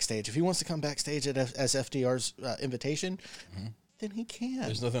him backstage if he wants to come backstage as FTR's invitation. Then he can.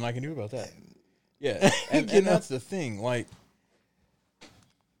 There's nothing I can do about that. Yeah, and that's the thing. Like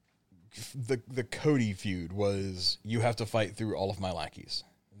the Cody feud was you have to fight through all of my lackeys.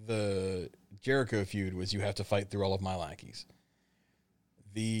 The Jericho feud was you have to fight through all of my lackeys.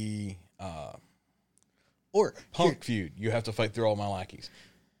 The Punk feud, you have to fight through all my lackeys.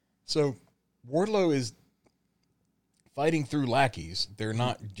 So Wardlow is fighting through lackeys. They're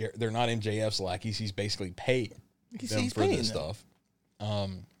not MJF's lackeys. He's basically paying them for this stuff.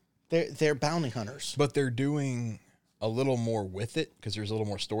 They're bounty hunters, but they're doing a little more with it because there's a little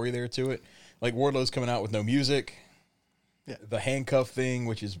more story there to it. Like Wardlow's coming out with no music. Yeah. The handcuff thing,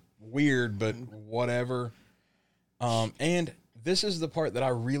 which is weird, but whatever. And this is the part that I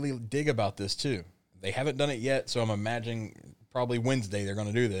really dig about this too. They haven't done it yet, so I'm imagining probably Wednesday they're going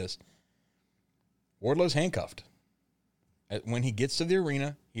to do this. Wardlow's handcuffed. When he gets to the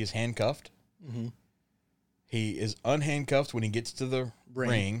arena, he is handcuffed. Mm-hmm. He is unhandcuffed when he gets to the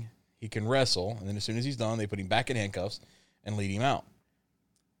ring. He can wrestle, and then as soon as he's done, they put him back in handcuffs and lead him out.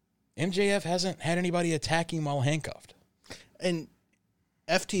 MJF hasn't had anybody attack him while handcuffed. And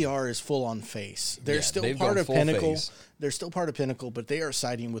FTR is full on face. They're still part of Pinnacle. Face. They're still part of Pinnacle, but they are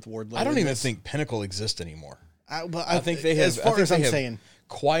siding with Wardlow. I don't even think Pinnacle exists anymore. I think they have, as far as I'm saying,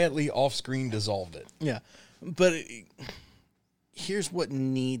 quietly off-screen dissolved it. Yeah, but here's what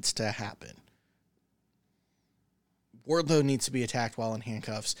needs to happen. Wardlow needs to be attacked while in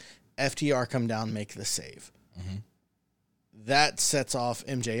handcuffs. FTR come down, make the save. Mm-hmm. That sets off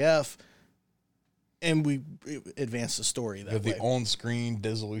MJF, and we advance the story that way. The on-screen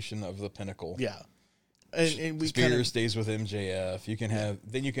dissolution of the Pinnacle. Yeah. And we Spears stays with MJF. You can have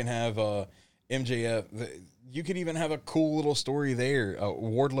MJF. You could even have a cool little story there.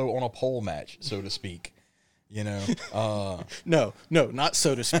 Wardlow on a pole match, so to speak. No, not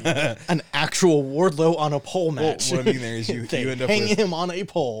so to speak. An actual Wardlow on a pole match. What I mean there is you end up hang with him on a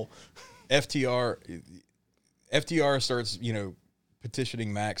pole. FTR starts,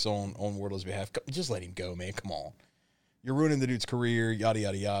 petitioning Max on Wardlow's behalf. Just let him go, man. Come on. You're ruining the dude's career, yada,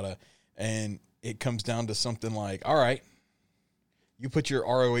 yada, yada. And it comes down to something like, all right, you put your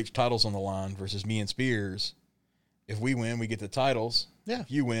ROH titles on the line versus me and Spears. If we win, we get the titles. Yeah. If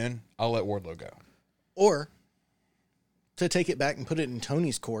you win, I'll let Wardlow go. Or to take it back and put it in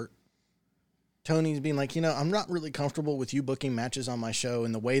Tony's court, Tony's being like, I'm not really comfortable with you booking matches on my show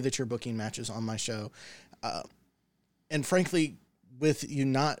and the way that you're booking matches on my show. And frankly, with you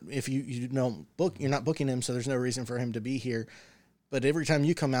not, if you don't book, you're not booking him, so there's no reason for him to be here. But every time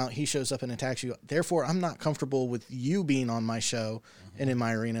you come out, he shows up and attacks you. Therefore, I'm not comfortable with you being on my show and in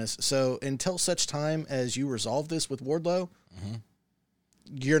my arenas. So until such time as you resolve this with Wardlow,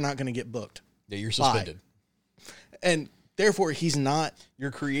 you're not going to get booked. Yeah, you're suspended. And therefore, he's not...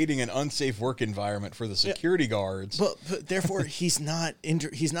 You're creating an unsafe work environment for the security guards. But therefore, he's not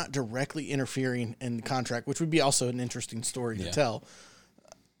directly interfering in the contract, which would be also an interesting story to tell.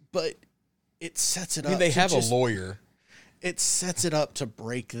 But it sets it up. They have a lawyer. It sets it up to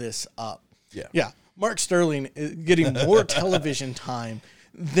break this up. Yeah. Yeah. Mark Sterling is getting more television time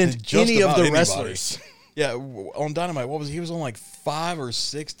than any of the wrestlers. Yeah, on Dynamite, he was on like 5 or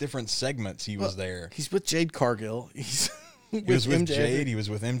 6 different segments he was there. He's with Jade Cargill. He was with Jade. He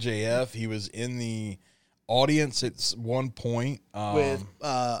was with MJF. He was in the audience at one point. With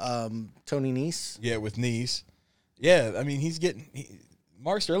Tony Nese. Yeah, with Nese. Yeah, I mean,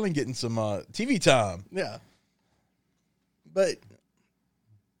 Mark Sterling getting some TV time. Yeah. But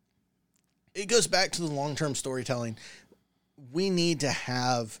it goes back to the long-term storytelling. We need to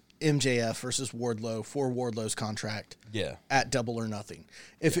have MJF versus Wardlow for Wardlow's contract Yeah. at Double or Nothing.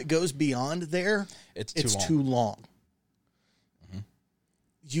 If it goes beyond there, It's too long.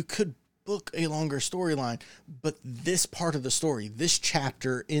 You could book a longer storyline, but this part of the story, this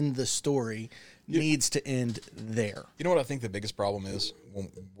chapter in the story needs to end there. You know what I think the biggest problem is when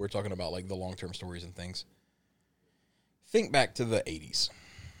we're talking about like the long-term stories and things? Think back to the 80s.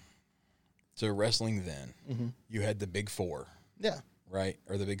 To wrestling then. You had the big four, Yeah. right?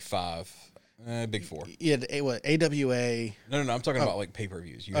 Or the big five. Big four. You had AWA. No. I'm talking about like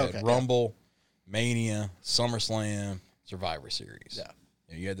pay-per-views. You Okay, had Rumble, Mania, SummerSlam, Survivor Series. Yeah.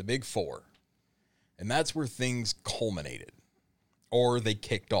 You had the big four. And that's where things culminated. Or they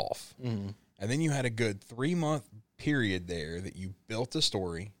kicked off. And then you had a good 3-month period there that you built a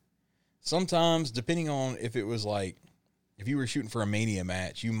story. Sometimes, depending on if it was like, if you were shooting for a Mania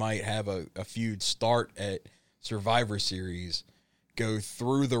match, you might have a feud start at Survivor Series, go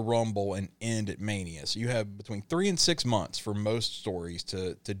through the Rumble, and end at Mania. So you have between 3 and 6 months for most stories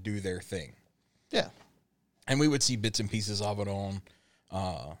to do their thing. Yeah. And we would see bits and pieces of it on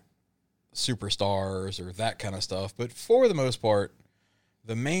Superstars or that kind of stuff. But for the most part,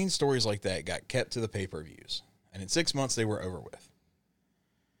 the main stories like that got kept to the pay-per-views. And in 6 months, they were over with.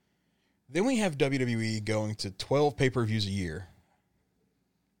 Then we have WWE going to 12 pay-per-views a year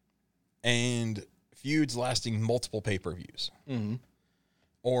and feuds lasting multiple pay-per-views.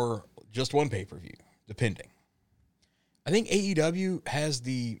 Or just one pay-per-view, depending. I think AEW has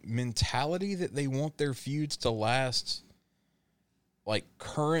the mentality that they want their feuds to last like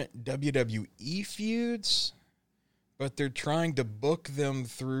current WWE feuds, but they're trying to book them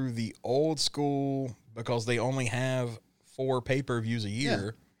through the old school because they only have 4 pay-per-views a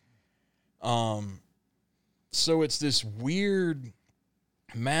year. So it's this weird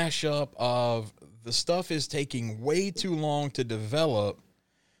mashup of the stuff is taking way too long to develop,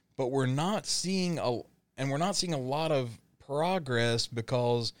 but we're not seeing a lot of progress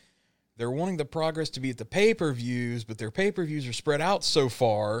because they're wanting the progress to be at the pay-per-views, but their pay-per-views are spread out so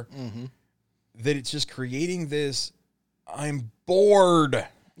far that it's just creating this, I'm bored.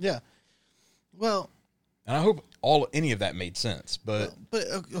 Yeah. Well, And I hope any of that made sense, but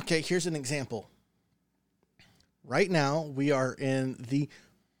okay, here's an example. Right now, we are in the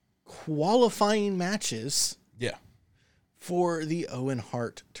qualifying matches yeah. for the Owen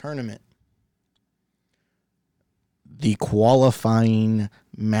Hart tournament. The qualifying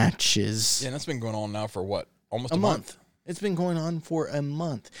matches. Yeah, and that's been going on now for what? Almost A a month. It's been going on for a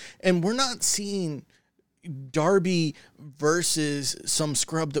month. And we're not seeing Darby versus some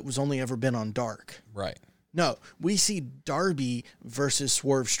scrub that was only ever been on Dark. Right. No, we see Darby versus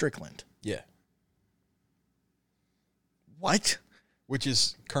Swerve Strickland. Yeah. What? Who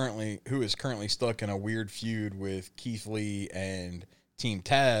is currently stuck in a weird feud with Keith Lee and Team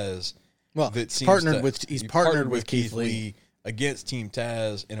Taz. Well, that he's he's partnered with Keith Lee against Team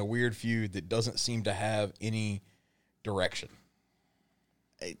Taz in a weird feud that doesn't seem to have any direction.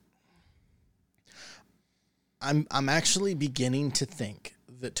 I'm actually beginning to think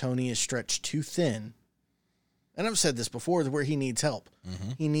that Tony is stretched too thin. And I've said this before, where he needs help.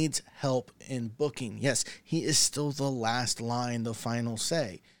 He needs help in booking. Yes, he is still the last line, the final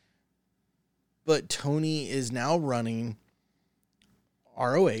say. But Tony is now running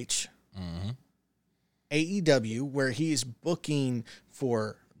ROH, AEW, where he's booking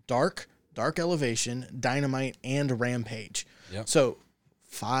for Dark Elevation, Dynamite, and Rampage. Yep. So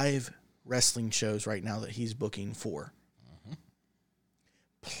 5 wrestling shows right now that he's booking for.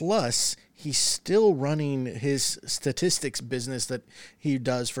 Plus, he's still running his statistics business that he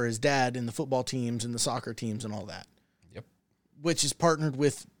does for his dad in the football teams and the soccer teams and all that. Yep. Which is partnered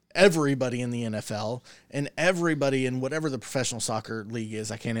with everybody in the NFL and everybody in whatever the professional soccer league is.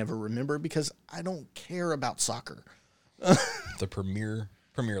 I can't ever remember because I don't care about soccer. The Premier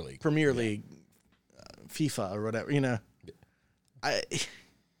League. Premier League, FIFA or whatever, you know.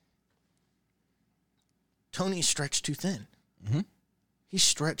 Tony's stretched too thin. He's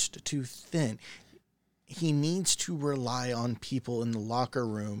stretched too thin. He needs to rely on people in the locker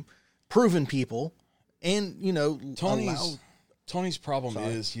room, proven people, and, you know, Tony's problem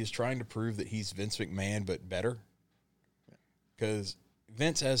is he's trying to prove that he's Vince McMahon, but better. Because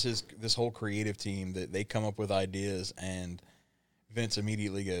Vince has this whole creative team that they come up with ideas, and Vince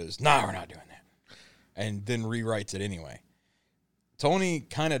immediately goes, "No, we're not doing that," and then rewrites it anyway. Tony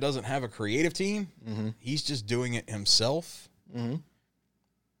kind of doesn't have a creative team. He's just doing it himself.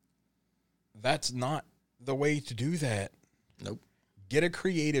 That's not the way to do that. Nope. Get a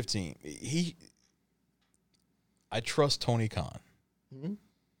creative team. I trust Tony Khan. Mhm.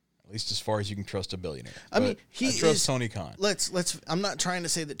 At least as far as you can trust a billionaire. I mean, I trust Tony Khan. Let's. I'm not trying to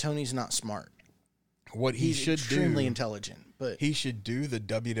say that Tony's not smart. What he He's should extremely do, intelligent, but he should do the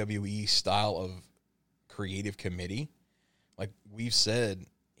WWE style of creative committee. Like we've said,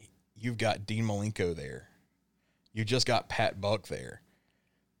 you've got Dean Malenko there. You just got Pat Buck there.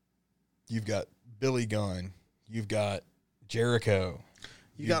 You've got Billy Gunn. You've got Jericho.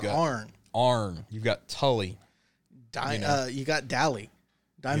 you got Arn. Arn. You've got Tully. You got Dally.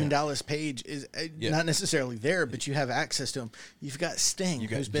 Diamond Dallas Page is not necessarily there, but you have access to him. You've got Sting,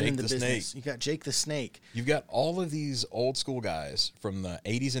 who's been in the business. Snake. You got Jake the Snake. You've got all of these old school guys from the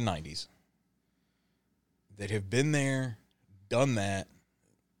 80s and 90s that have been there, done that,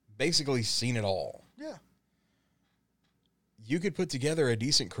 basically seen it all. Yeah. You could put together a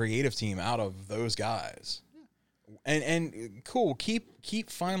decent creative team out of those guys. Yeah. And cool, keep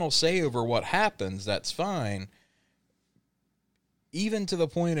final say over what happens. That's fine. Even to the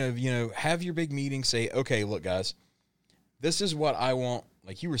point of, have your big meeting, say, okay, look, guys, this is what I want.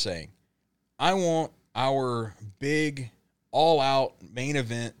 Like you were saying, I want our big all-out main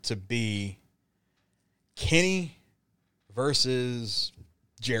event to be Kenny versus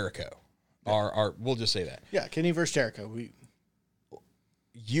Jericho. Yeah. We'll just say that. Yeah, Kenny versus Jericho.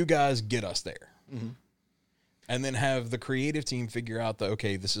 You guys get us there. Mm-hmm. And then have the creative team figure out that,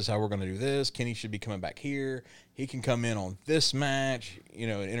 okay, this is how we're going to do this. Kenny should be coming back here. He can come in on this match,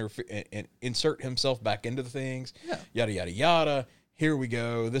 and insert himself back into the things. Yeah. Yada, yada, yada. Here we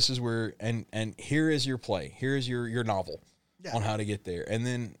go. This is where, and here is your play. Here is your novel on how to get there. And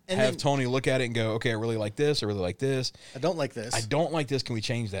then have Tony look at it and go, okay, I really like this. I really like this. I don't like this. I don't like this. Can we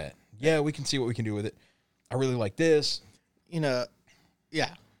change that? Yeah, we can see what we can do with it. I really like this. Yeah.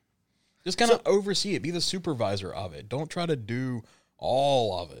 Just kind of oversee it. Be the supervisor of it. Don't try to do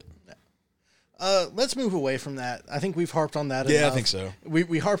all of it. Let's move away from that. I think we've harped on that Yeah, enough. I think so.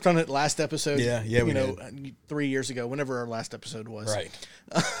 We harped on it last episode. Yeah, we did. 3 years ago, whenever our last episode was. Right.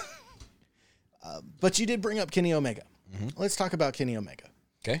 But you did bring up Kenny Omega. Mm-hmm. Let's talk about Kenny Omega.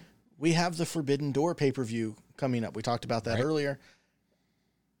 Okay. We have the Forbidden Door pay-per-view coming up. We talked about that earlier.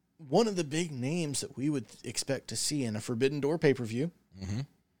 One of the big names that we would expect to see in a Forbidden Door pay-per-view,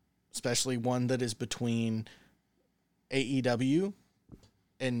 especially one that is between AEW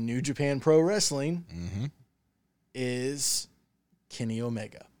and New Japan Pro Wrestling, is Kenny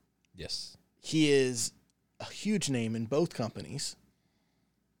Omega. Yes. He is a huge name in both companies.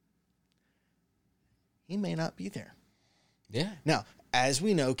 He may not be there. Yeah. Now, as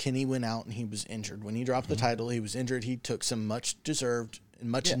we know, Kenny went out and he was injured. When he dropped the title, he was injured. He took some much-deserved and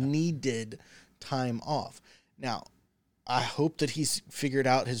much-needed time off. Now, I hope that he's figured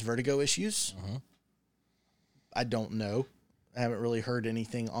out his vertigo issues. I don't know. I haven't really heard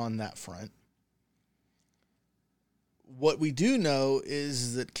anything on that front. What we do know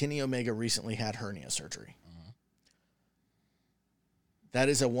is that Kenny Omega recently had hernia surgery. That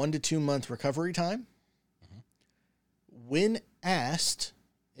is a 1 to 2 month recovery time. When asked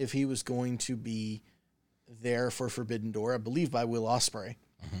if he was going to be there for Forbidden Door, I believe by Will Ospreay,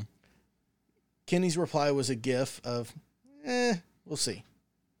 Kenny's reply was a gif of, we'll see.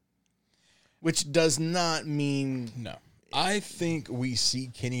 Which does not mean... No. I think we see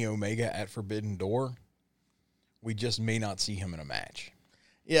Kenny Omega at Forbidden Door. We just may not see him in a match.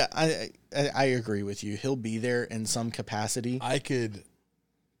 Yeah, I agree with you. He'll be there in some capacity.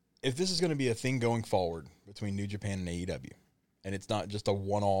 If this is going to be a thing going forward between New Japan and AEW, and it's not just a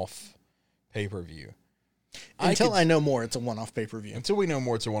one-off pay-per-view. Until I know more, it's a one-off pay-per-view. Until we know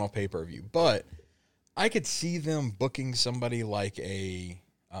more, it's a one-off pay-per-view. But I could see them booking somebody like a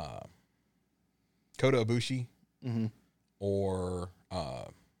Kota Ibushi or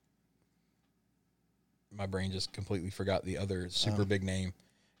my brain just completely forgot the other super big name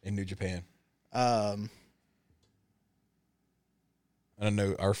in New Japan. I don't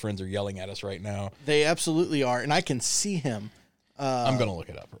know. Our friends are yelling at us right now. They absolutely are, and I can see him. I'm going to look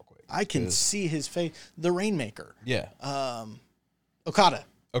it up real quick. I can see his face. The Rainmaker. Yeah. Okada.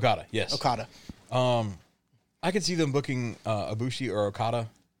 Okada, yes. Okada. I could see them booking Ibushi or Okada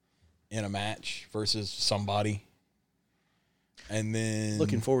in a match versus somebody. And then...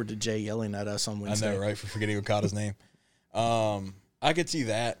 Looking forward to Jay yelling at us on Wednesday. I know, right? For forgetting Okada's name. I could see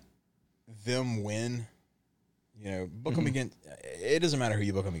that. Them win. Book them against... It doesn't matter who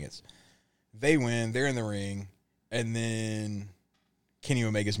you book them against. They win. They're in the ring. And then Kenny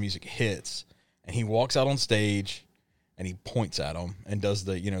Omega's music hits. And he walks out on stage and he points at them and does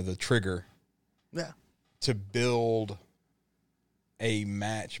the trigger. Yeah. To build a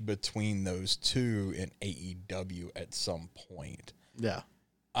match between those two in AEW at some point. Yeah.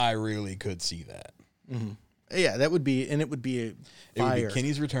 I really could see that. Mm-hmm. Yeah, that would be, and it would be a fire. It would be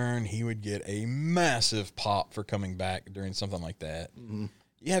Kenny's return. He would get a massive pop for coming back during something like that. Mm-hmm.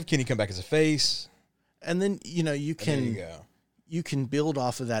 You have Kenny come back as a face. And then, you know, you can build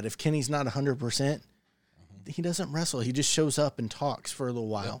off of that. If Kenny's not 100%, he doesn't wrestle. He just shows up and talks for a little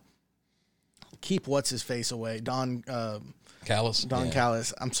while. Yep. Keep what's-his-face away. Don Callis.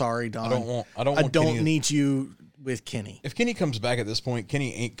 Callis. I'm sorry, Don. I don't need you with Kenny. If Kenny comes back at this point,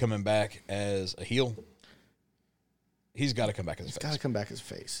 Kenny ain't coming back as a heel. He's got to come back as a face. He's got to come back as a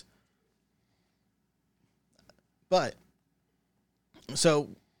face. But, so,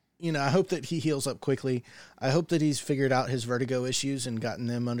 you know, I hope that he heals up quickly. I hope that he's figured out his vertigo issues and gotten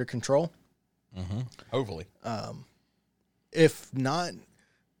them under control. Mm-hmm. Hopefully. If not,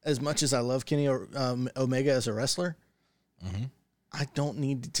 as much as I love Kenny Omega as a wrestler, I don't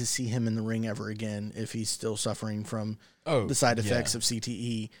need to see him in the ring ever again if he's still suffering from the side effects of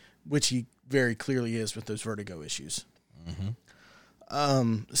CTE, which he very clearly is with those vertigo issues.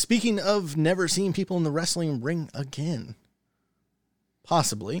 Speaking of never seeing people in the wrestling ring again,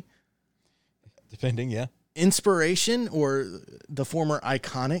 possibly. Depending, yeah. Inspiration or the former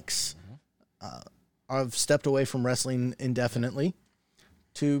Iconics have stepped away from wrestling indefinitely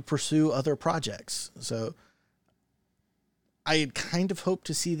to pursue other projects. So I had kind of hoped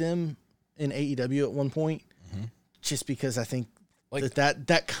to see them in AEW at one point, just because I think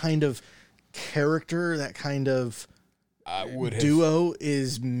that kind of character, that kind of duo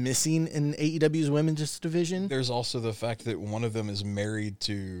is missing in AEW's women's division. There's also the fact that one of them is married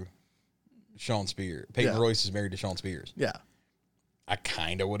to Sean Spears. Peyton Royce is married to Sean Spears. Yeah. I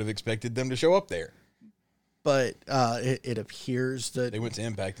kind of would have expected them to show up there. But it appears that they went to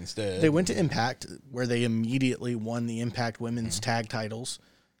Impact instead. They went to Impact, where they immediately won the Impact Women's Tag titles.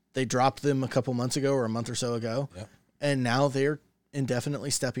 They dropped them a couple months ago or a month or so ago. Yep. And now they're indefinitely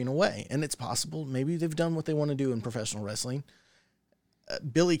stepping away. And it's possible maybe they've done what they want to do in professional wrestling.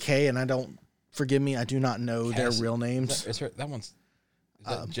 Billy Kay, and I do not know their real names. Is that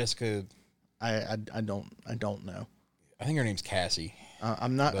Jessica? I don't know. I think her name's Cassie.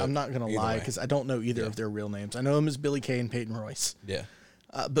 I'm not gonna lie, because I don't know either of their real names. I know them as Billy Kay and Peyton Royce. Yeah.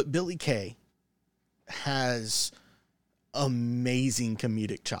 But Billy Kay has amazing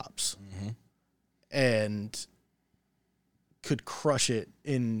comedic chops and could crush it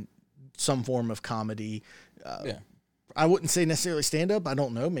in some form of comedy. I wouldn't say necessarily stand-up. I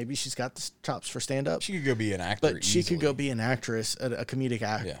don't know. Maybe she's got the chops for stand-up. She could go be an actor. But she could go be an actress, a comedic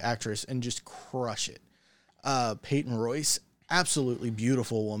actress, and just crush it. Peyton Royce, absolutely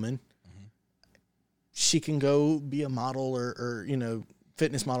beautiful woman. She can go be a model or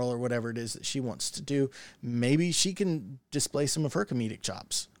fitness model or whatever it is that she wants to do. Maybe she can display some of her comedic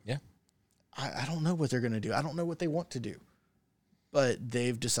chops. Yeah. I don't know what they're going to do. I don't know what they want to do. But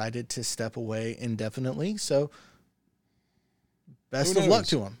they've decided to step away indefinitely. So best of luck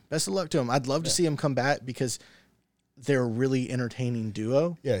to them. Best of luck to them. I'd love to see them come back because they're a really entertaining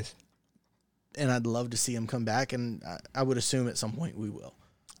duo. Yes. And I'd love to see them come back, and I would assume at some point we will.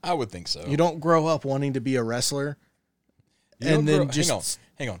 I would think so. You don't grow up wanting to be a wrestler, hang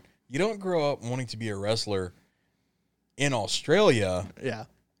on. You don't grow up wanting to be a wrestler in Australia,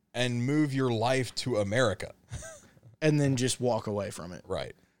 and move your life to America, and then just walk away from it.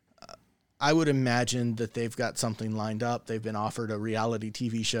 Right. I would imagine that they've got something lined up. They've been offered a reality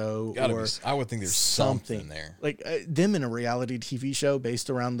TV show. I would think there's something there. Like them in a reality TV show based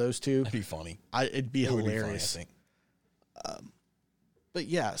around those two. That'd be funny. It'd be hilarious. Would be funny, I think. But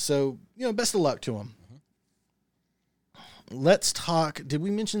yeah, so, best of luck to them. Let's talk. Did we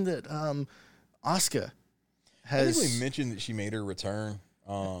mention that Asuka has... I think we mentioned that she made her return.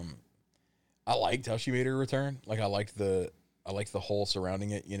 I liked how she made her return. Like, I liked the whole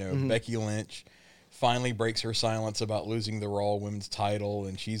surrounding it. Becky Lynch finally breaks her silence about losing the Raw Women's title,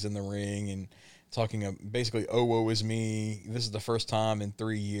 and she's in the ring and talking basically, oh, woe is me. This is the first time in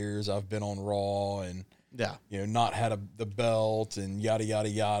 3 years I've been on Raw and, not had the belt and yada, yada,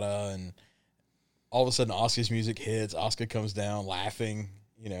 yada. And all of a sudden, Asuka's music hits. Asuka comes down laughing,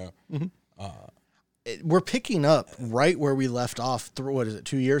 We're picking up right where we left off,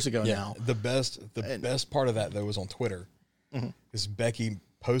 2 years ago now. The best part of that, though, was on Twitter. Because Becky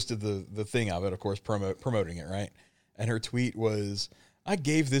posted the thing of it, of course, promoting it, right? And her tweet was, I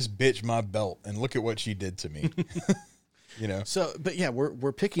gave this bitch my belt, and look at what she did to me. So, but yeah,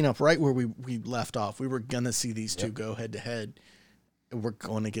 we're picking up right where we left off. We were going to see these two go head-to-head. And we're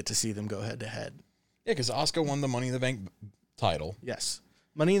going to get to see them go head-to-head. Yeah, because Asuka won the Money in the Bank title. Yes.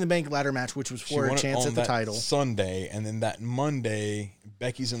 Money in the Bank ladder match, which was She for a won it chance on at the that title. Sunday, and then that Monday,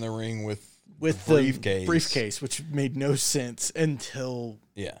 Becky's in the ring with The briefcase, which made no sense until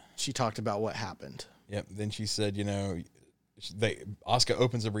Yeah. she talked about what happened. Yep. Then she said, Asuka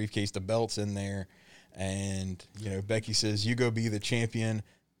opens the briefcase, the belt's in there, and Becky says, "You go be the champion.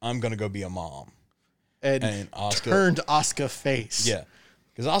 I'm gonna go be a mom." And Asuka turned Asuka face. Yeah,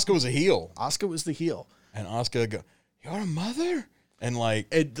 because Asuka was a heel, Asuka was the heel. and Asuka go, "You're a mother," and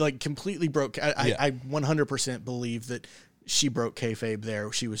It completely broke. Yeah. I 100% believe that she broke kayfabe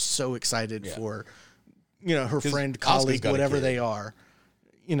there. She was so excited for, her friend, Asuka's colleague, got a whatever kid. they are.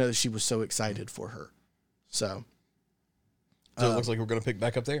 She was so excited for her. So so it looks like we're gonna pick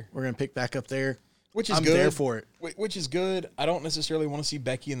back up there, we're gonna pick back up there. which is I'm good. there for it. Which is good. I don't necessarily want to see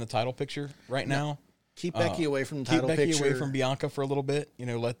Becky in the title picture right now. Keep Becky away from the Keep title Becky picture. away from Bianca for a little bit.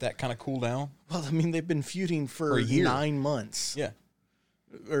 Let that kind of cool down. Well, I mean, they've been feuding for a year. 9 months. Yeah.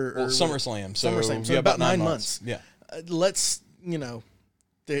 Or SummerSlam. So, SummerSlam. So yeah, about 9 months. Yeah. Let's,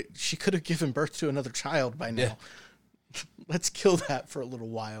 she could have given birth to another child by now. Yeah. Let's kill that for a little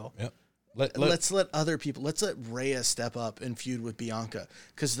while. Yep. Let's let other people. Let's let Rhea step up and feud with Bianca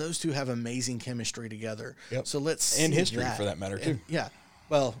because those two have amazing chemistry together. Yep. So let's And see history for that matter, too. Yeah.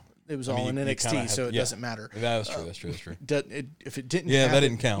 Well, it was all in you NXT, kinda so have- it doesn't matter. That's true. That's true. That's true. If it didn't, Yeah, that happen-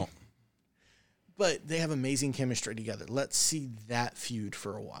 didn't count. But they have amazing chemistry together. Let's see that feud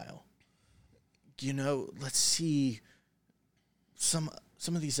for a while. Let's see some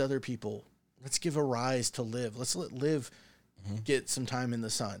of these other people. Let's give a rise to Liv. Let's let Liv get some time in the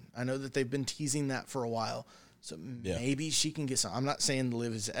sun. I know that they've been teasing that for a while. So maybe she can get some. I'm not saying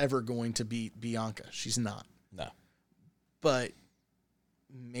Liv is ever going to beat Bianca. She's not. No. But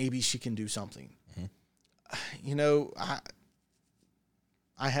maybe she can do something.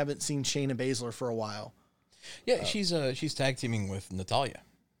 I haven't seen Shayna Baszler for a while. Yeah, she's tag teaming with Natalya.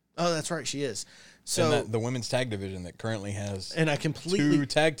 Oh, that's right, she is. So And the women's tag division that currently has and I two completely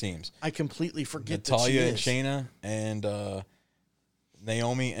tag teams. forget Natalya that she and is. Shayna and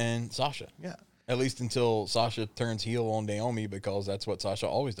Naomi and Sasha. Yeah. At least until Sasha turns heel on Naomi because that's what Sasha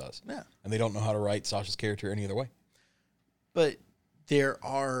always does. Yeah. And they don't know how to write Sasha's character any other way. But there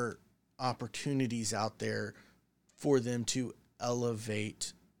are opportunities out there for them to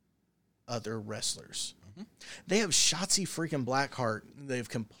elevate other wrestlers. They have Shotzi freaking Blackheart. They've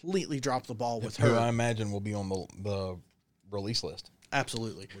completely dropped the ball with Who I her. imagine will be on the release list.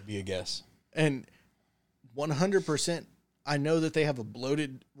 Absolutely. Would be a guess. And 100%, I know that they have a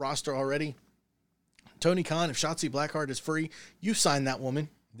bloated roster already. Tony Khan, if Shotzi Blackheart is free, you sign that woman.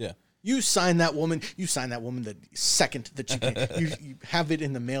 Yeah. You sign that woman. You sign that woman the second that you can. you have it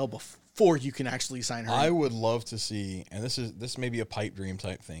in the mail before you can actually sign her. I would love to see, and this may be a pipe dream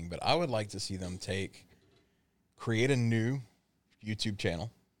type thing, but I would like to see them create a new YouTube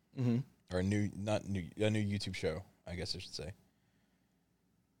channel, or a new YouTube show, I guess I should say,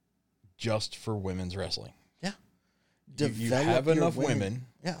 just for women's wrestling. Yeah. You have your enough women.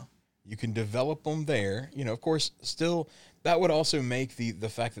 Yeah. You can develop them there. Of course, still, that would also make the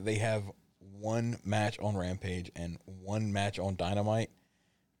fact that they have one match on Rampage and one match on Dynamite,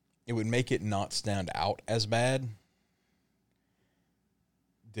 it would make it not stand out as bad.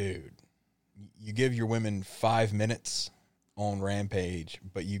 Dude, you give your women 5 minutes on Rampage,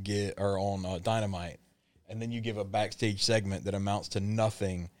 but or on Dynamite, and then you give a backstage segment that amounts to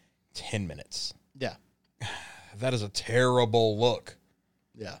nothing 10 minutes. Yeah. That is a terrible look.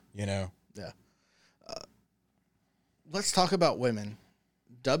 Yeah. Yeah. Let's talk about women.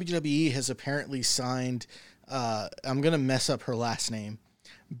 WWE has apparently signed, I'm going to mess up her last name,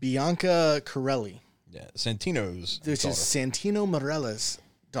 Bianca Corelli. Yeah, Santino's Which daughter. is Santino Marella's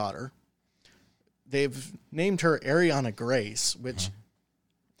daughter. They've named her Ariana Grace, which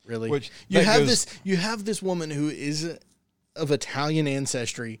really you have this woman who is of Italian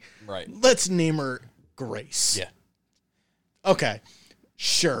ancestry. Right. Let's name her Grace. Yeah. Okay.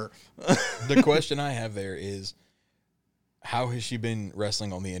 Sure. The question I have there is, how has she been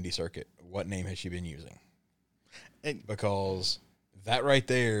wrestling on the indie circuit? What name has she been using? Because that right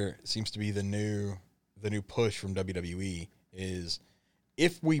there seems to be the new push from WWE is,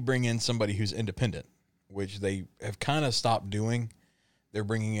 if we bring in somebody who's independent, which they have kind of stopped doing, they're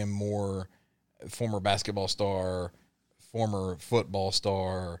bringing in more former basketball star, former football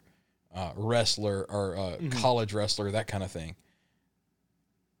star, wrestler, or college wrestler, that kind of thing.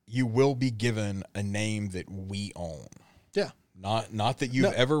 You will be given a name that we own. Yeah. Not that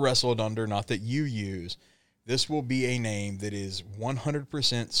you've ever wrestled under, not that you use. This will be a name that is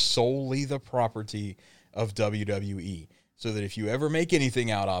 100% solely the property of WWE. So that if you ever make anything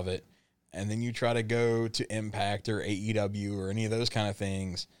out of it, and then you try to go to Impact or AEW or any of those kind of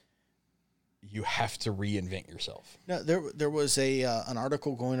things, you have to reinvent yourself. No, there was an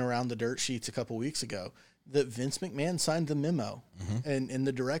article going around the dirt sheets a couple weeks ago that Vince McMahon signed the memo and in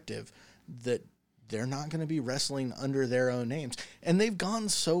the directive that they're not going to be wrestling under their own names. And they've gone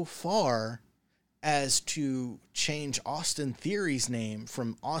so far as to change Austin Theory's name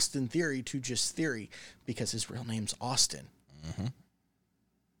from Austin Theory to just Theory because his real name's Austin. Mm-hmm.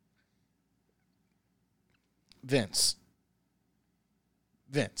 Vince,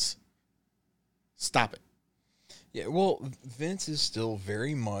 stop it. Yeah, well, Vince is still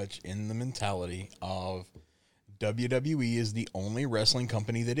very much in the mentality of WWE is the only wrestling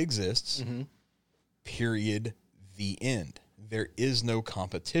company that exists. Mm-hmm. Period. The end. There is no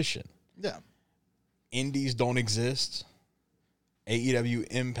competition. Yeah. Indies don't exist. AEW,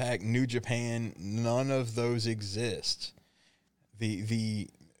 Impact, New Japan, none of those exist. You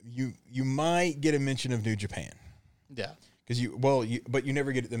might get a mention of New Japan. Yeah. But you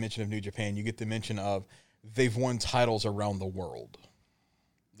never get the mention of New Japan. You get the mention of they've won titles around the world.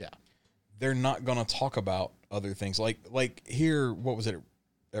 Yeah. They're not going to talk about other things. Like here, what was it,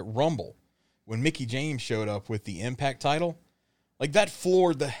 at Rumble, when Mickie James showed up with the Impact title, like that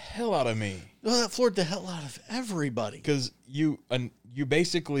floored the hell out of me. Well, that floored the hell out of everybody. Because you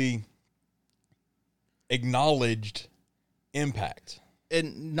basically acknowledged Impact.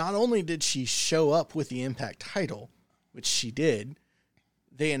 And not only did she show up with the Impact title, which she did,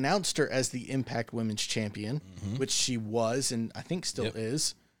 they announced her as the Impact Women's Champion, which she was and I think still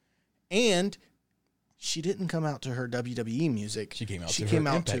is. And she didn't come out to her WWE music. She came out she to came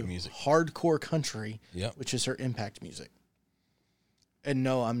her out Impact to music. hardcore country, Yep. which is her Impact music. And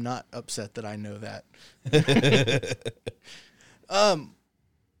no, I'm not upset that I know that.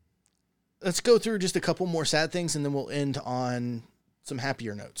 Let's go through just a couple more sad things, and then we'll end on some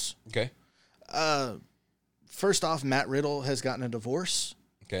happier notes. Okay. First off, Matt Riddle has gotten a divorce.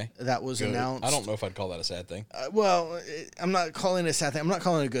 Okay. That was Good. announced. I don't know if I'd call that a sad thing. I'm not calling it a sad thing. I'm not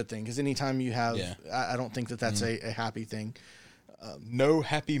calling it a good thing because anytime you have, Yeah. I don't think that that's a happy thing. No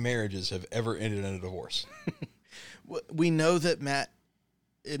happy marriages have ever ended in a divorce. We know that Matt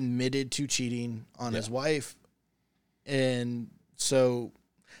admitted to cheating on his wife, and so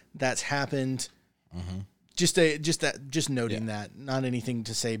that's happened. Just noting that, not anything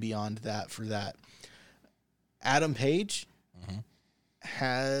to say beyond that for that. Adam Page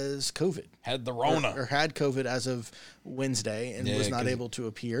has COVID. Had the Rona. Or had COVID as of Wednesday and was not 'cause able to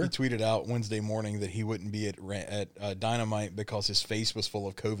appear. He tweeted out Wednesday morning that he wouldn't be at Dynamite because his face was full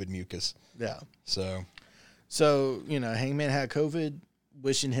of COVID mucus. Yeah. So, Hangman had COVID,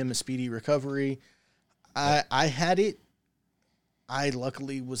 wishing him a speedy recovery. I had it. I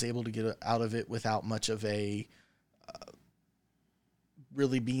luckily was able to get out of it without much of a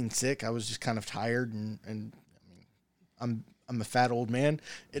really being sick. I was just kind of tired, and I mean, I'm a fat old man.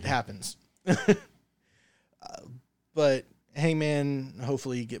 It happens. But Hangman,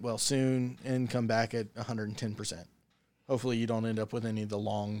 hopefully you get well soon and come back at 110%. Hopefully you don't end up with any of the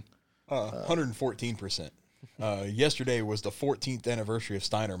long 114%. Yesterday was the 14th anniversary of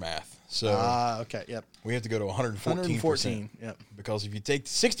Steiner math. So okay, yep. we have to go to 114%. 114, yep. Because if you take the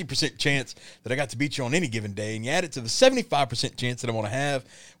 60% chance that I got to beat you on any given day and you add it to the 75% chance that I'm going to have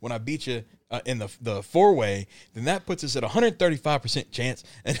when I beat you in the four-way, then that puts us at 135% chance.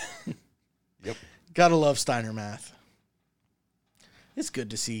 And yep. Gotta love Steiner math. It's good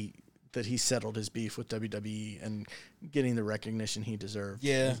to see that he settled his beef with WWE and getting the recognition he deserved.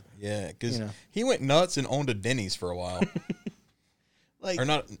 Yeah, because he went nuts and owned a Denny's for a while. Or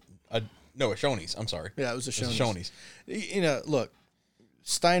not, a Shoney's. I'm sorry. Yeah, it was a Shoney's. Shoney's. Look,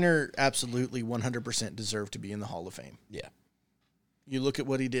 Steiner absolutely 100% deserved to be in the Hall of Fame. Yeah. You look at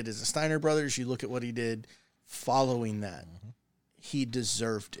what he did as the Steiner brothers, you look at what he did following that. He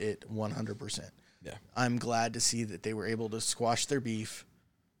deserved it 100%. Yeah. I'm glad to see that they were able to squash their beef.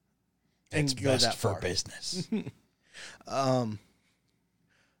 It's and go best that for far. business.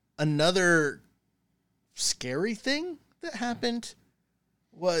 Another scary thing that happened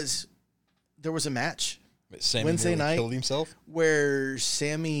was there was a match Sammy Wednesday night killed himself. where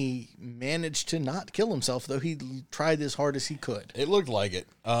Sammy managed to not kill himself, though he tried as hard as he could. It looked like it.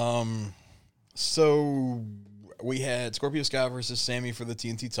 So we had Scorpio Sky versus Sammy for the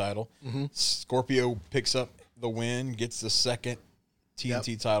TNT title. Scorpio picks up the win, gets the second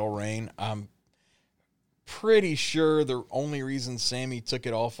TNT title reign. I'm pretty sure the only reason Sammy took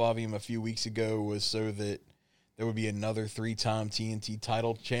it off of him a few weeks ago was so that there would be another 3-time TNT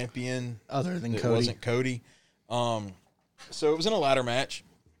title champion Other than that Cody. wasn't Cody. So it was in a ladder match.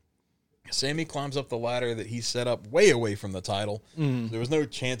 Sammy climbs up the ladder that he set up way away from the title. There was no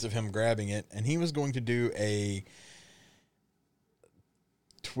chance of him grabbing it, and he was going to do a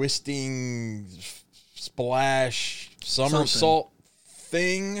twisting splash somersault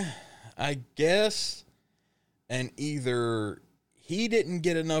thing, I guess. And either he didn't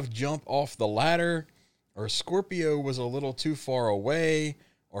get enough jump off the ladder, or Scorpio was a little too far away,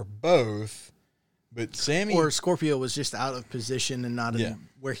 or both. But Sammy... Or Scorpio was just out of position and not in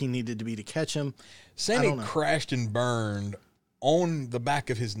where he needed to be to catch him. Sammy crashed and burned on the back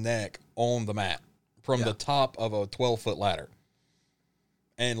of his neck on the mat from the top of a 12-foot ladder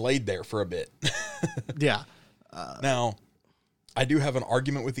and laid there for a bit. Yeah. Now, I do have an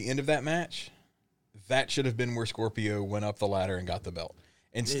argument with the end of that match. That should have been where Scorpio went up the ladder and got the belt.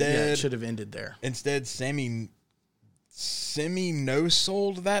 Instead, it should have ended there. Instead, Sammy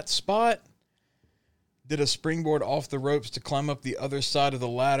no-sold that spot. Did a springboard off the ropes to climb up the other side of the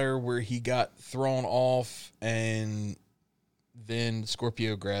ladder where he got thrown off, and then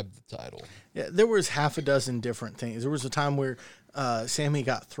Scorpio grabbed the title. Yeah, there was half a dozen different things. There was a time where Sammy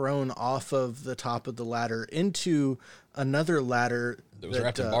got thrown off of the top of the ladder into another ladder that was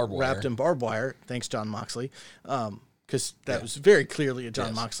wrapped in barbed wire. Thanks, John Moxley, because that was very clearly a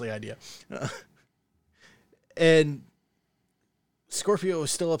John Moxley idea. And Scorpio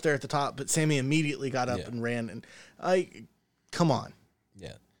was still up there at the top, but Sammy immediately got up and ran. And come on.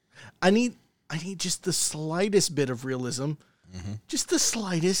 Yeah. I need just the slightest bit of realism. Just the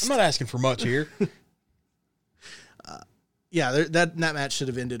slightest. I'm not asking for much here. That match should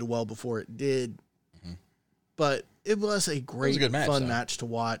have ended well before it did. But it was a great, fun match to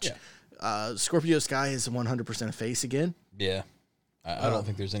watch. Yeah. Scorpio Sky is 100% a face again. Yeah. I don't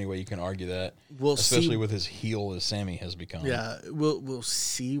think there's any way you can argue that. Especially with his heel as Sammy has become. Yeah, we'll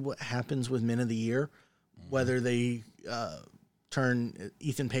see what happens with Men of the Year, whether they turn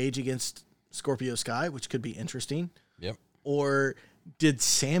Ethan Page against Scorpio Sky, which could be interesting. Yep. Or did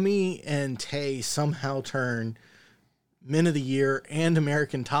Sammy and Tay somehow turn Men of the Year and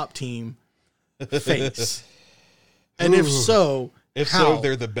American Top Team face? And if so,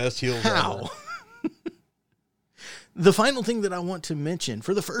 they're the best heels ever. The final thing that I want to mention,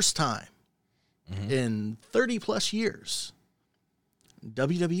 for the first time in 30 plus years,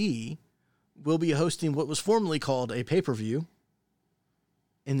 WWE will be hosting what was formerly called a pay-per-view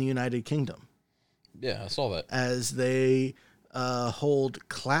in the United Kingdom. Yeah, I saw that. As they hold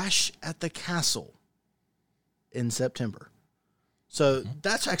Clash at the Castle in September. So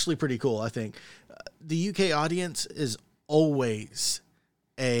that's actually pretty cool, I think. The UK audience is always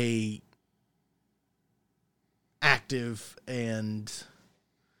a active and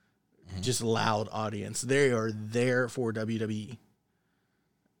just loud audience. They are there for WWE.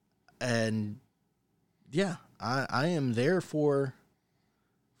 And yeah, I am there for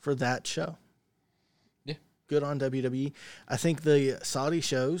that show. Yeah. Good on WWE. I think the Saudi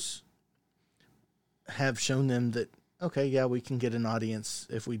shows have shown them that, okay, yeah, we can get an audience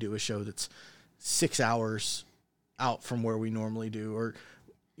if we do a show that's 6 hours out from where we normally do. Or,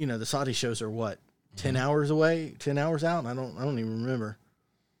 the Saudi shows are what? 10 hours away, 10 hours out. I don't even remember.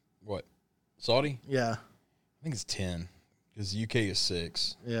 What? Saudi? Yeah. I think it's 10 because UK is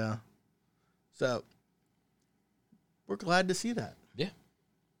 6. Yeah. So we're glad to see that. Yeah.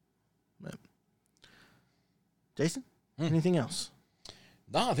 But, Jason, anything else?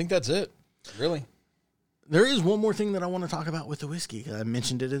 No, I think that's it. Really. There is one more thing that I want to talk about with the whiskey. I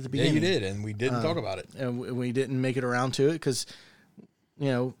mentioned it at the beginning. Yeah, you did, and we didn't talk about it. And we didn't make it around to it because,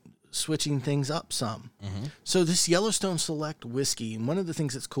 switching things up some. So this Yellowstone Select whiskey, and one of the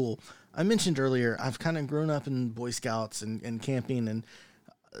things that's cool, I mentioned earlier, I've kind of grown up in Boy Scouts and camping, and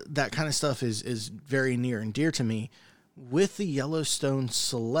that kind of stuff is very near and dear to me. With the Yellowstone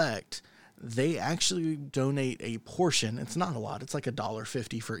Select, they actually donate a portion, it's not a lot, it's like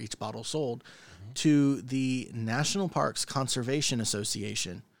 $1.50 for each bottle sold, to the National Parks Conservation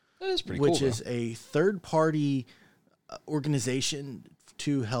Association. That is pretty cool, which is a third-party organization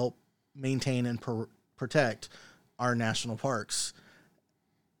to help maintain and protect our national parks.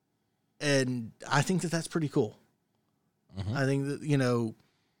 And I think that that's pretty cool. I think that,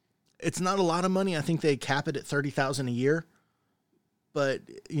 it's not a lot of money. I think they cap it at $30,000 a year, but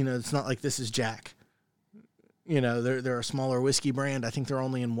it's not like this is Jack. They're a smaller whiskey brand. I think they're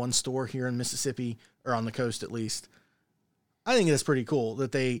only in one store here in Mississippi, or on the coast at least. I think that's pretty cool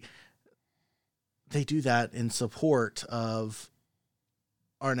that they do that in support of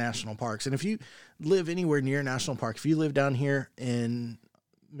our national parks. And if you live anywhere near a national park, if you live down here in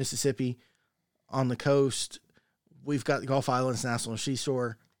Mississippi on the coast, we've got Gulf Islands National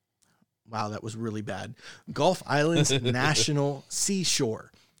Seashore. Wow, that was really bad. Gulf Islands National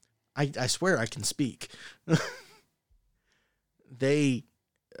Seashore. I swear I can speak.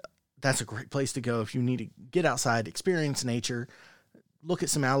 That's a great place to go if you need to get outside, experience nature, look at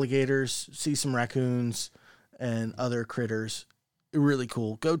some alligators, see some raccoons and other critters. Really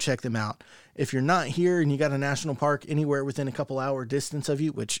cool. Go check them out. If you're not here and you got a national park anywhere within a couple hour distance of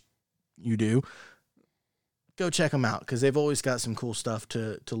you, which you do, go check them out because they've always got some cool stuff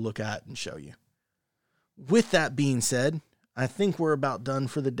to look at and show you. With that being said, I think we're about done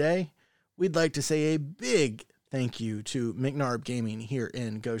for the day. We'd like to say a big thank you to McNarb Gaming here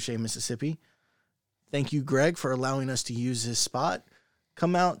in Goshen, Mississippi. Thank you, Greg, for allowing us to use this spot.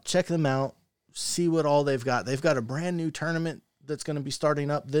 Come out, check them out, see what all they've got. They've got a brand new tournament that's going to be starting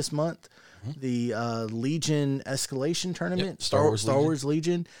up this month, the Legion Escalation Tournament, Yep, Star Wars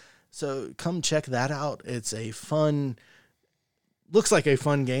Legion. So come check that out. It's a fun, looks like a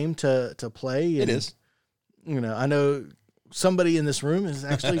fun game to play. It is. You know, I know somebody in this room is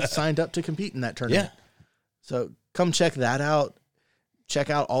actually signed up to compete in that tournament. Yeah. So come check that out. Check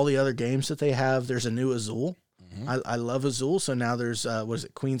out all the other games that they have. There's a new Azul. I love Azul. So now there's, what is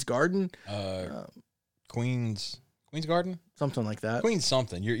it, Queen's Garden? Queen's Garden? Something like that. Queen's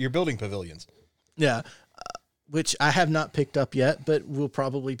something. You're building pavilions. Yeah. Which I have not picked up yet, but will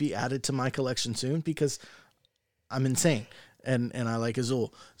probably be added to my collection soon because I'm insane and I like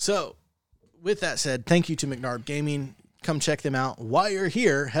Azul. So with that said, thank you to McNarb Gaming. Come check them out. While you're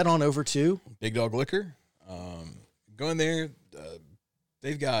here, head on over to Big Dog Liquor. Go in there.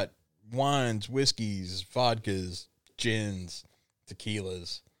 They've got wines, whiskeys, vodkas, gins,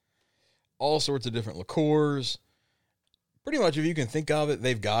 tequilas, all sorts of different liqueurs. Pretty much if you can think of it,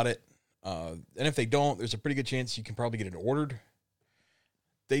 they've got it. And if they don't, there's a pretty good chance you can probably get it ordered.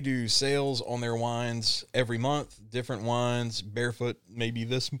 They do sales on their wines every month, different wines, Barefoot maybe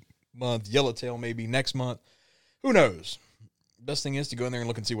this month, Yellowtail maybe next month. Who knows? Best thing is to go in there and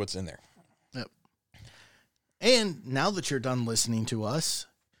look and see what's in there. Yep. And now that you're done listening to us,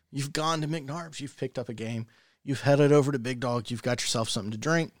 you've gone to McNarb's, you've picked up a game, you've headed over to Big Dog, you've got yourself something to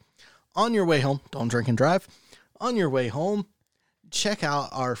drink. On your way home, don't drink and drive. On your way home, check out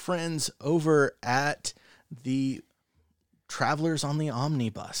our friends over at the Travelers on the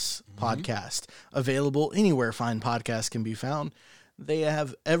Omnibus podcast, available anywhere fine podcasts can be found. They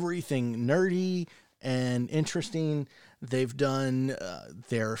have everything nerdy and interesting. They've done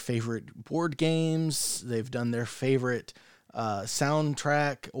their favorite board games. They've done their favorite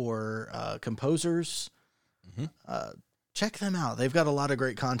soundtrack or composers. Check them out. They've got a lot of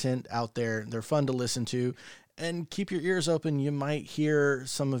great content out there. They're fun to listen to. And keep your ears open. You might hear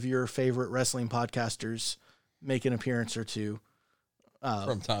some of your favorite wrestling podcasters make an appearance or two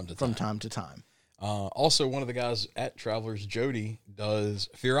From time to time. Also, one of the guys at Travelers, Jody, does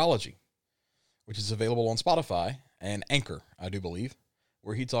Fearology, which is available on Spotify and Anchor, I do believe,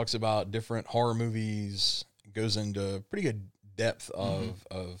 where he talks about different horror movies, goes into pretty good depth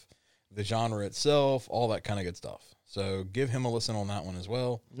of the genre itself, all that kind of good stuff. So give him a listen on that one as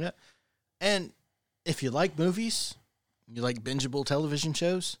well. Yeah. And if you like movies, you like bingeable television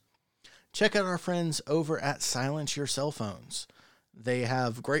shows, check out our friends over at Silence Your Cell Phones. They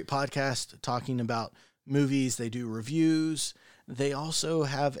have great podcasts talking about movies. They do reviews. They also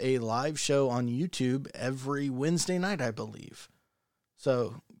have a live show on YouTube every Wednesday night, I believe.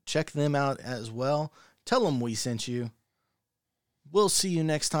 So check them out as well. Tell them we sent you. We'll see you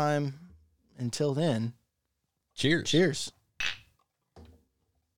next time. Until then, Cheers. Cheers.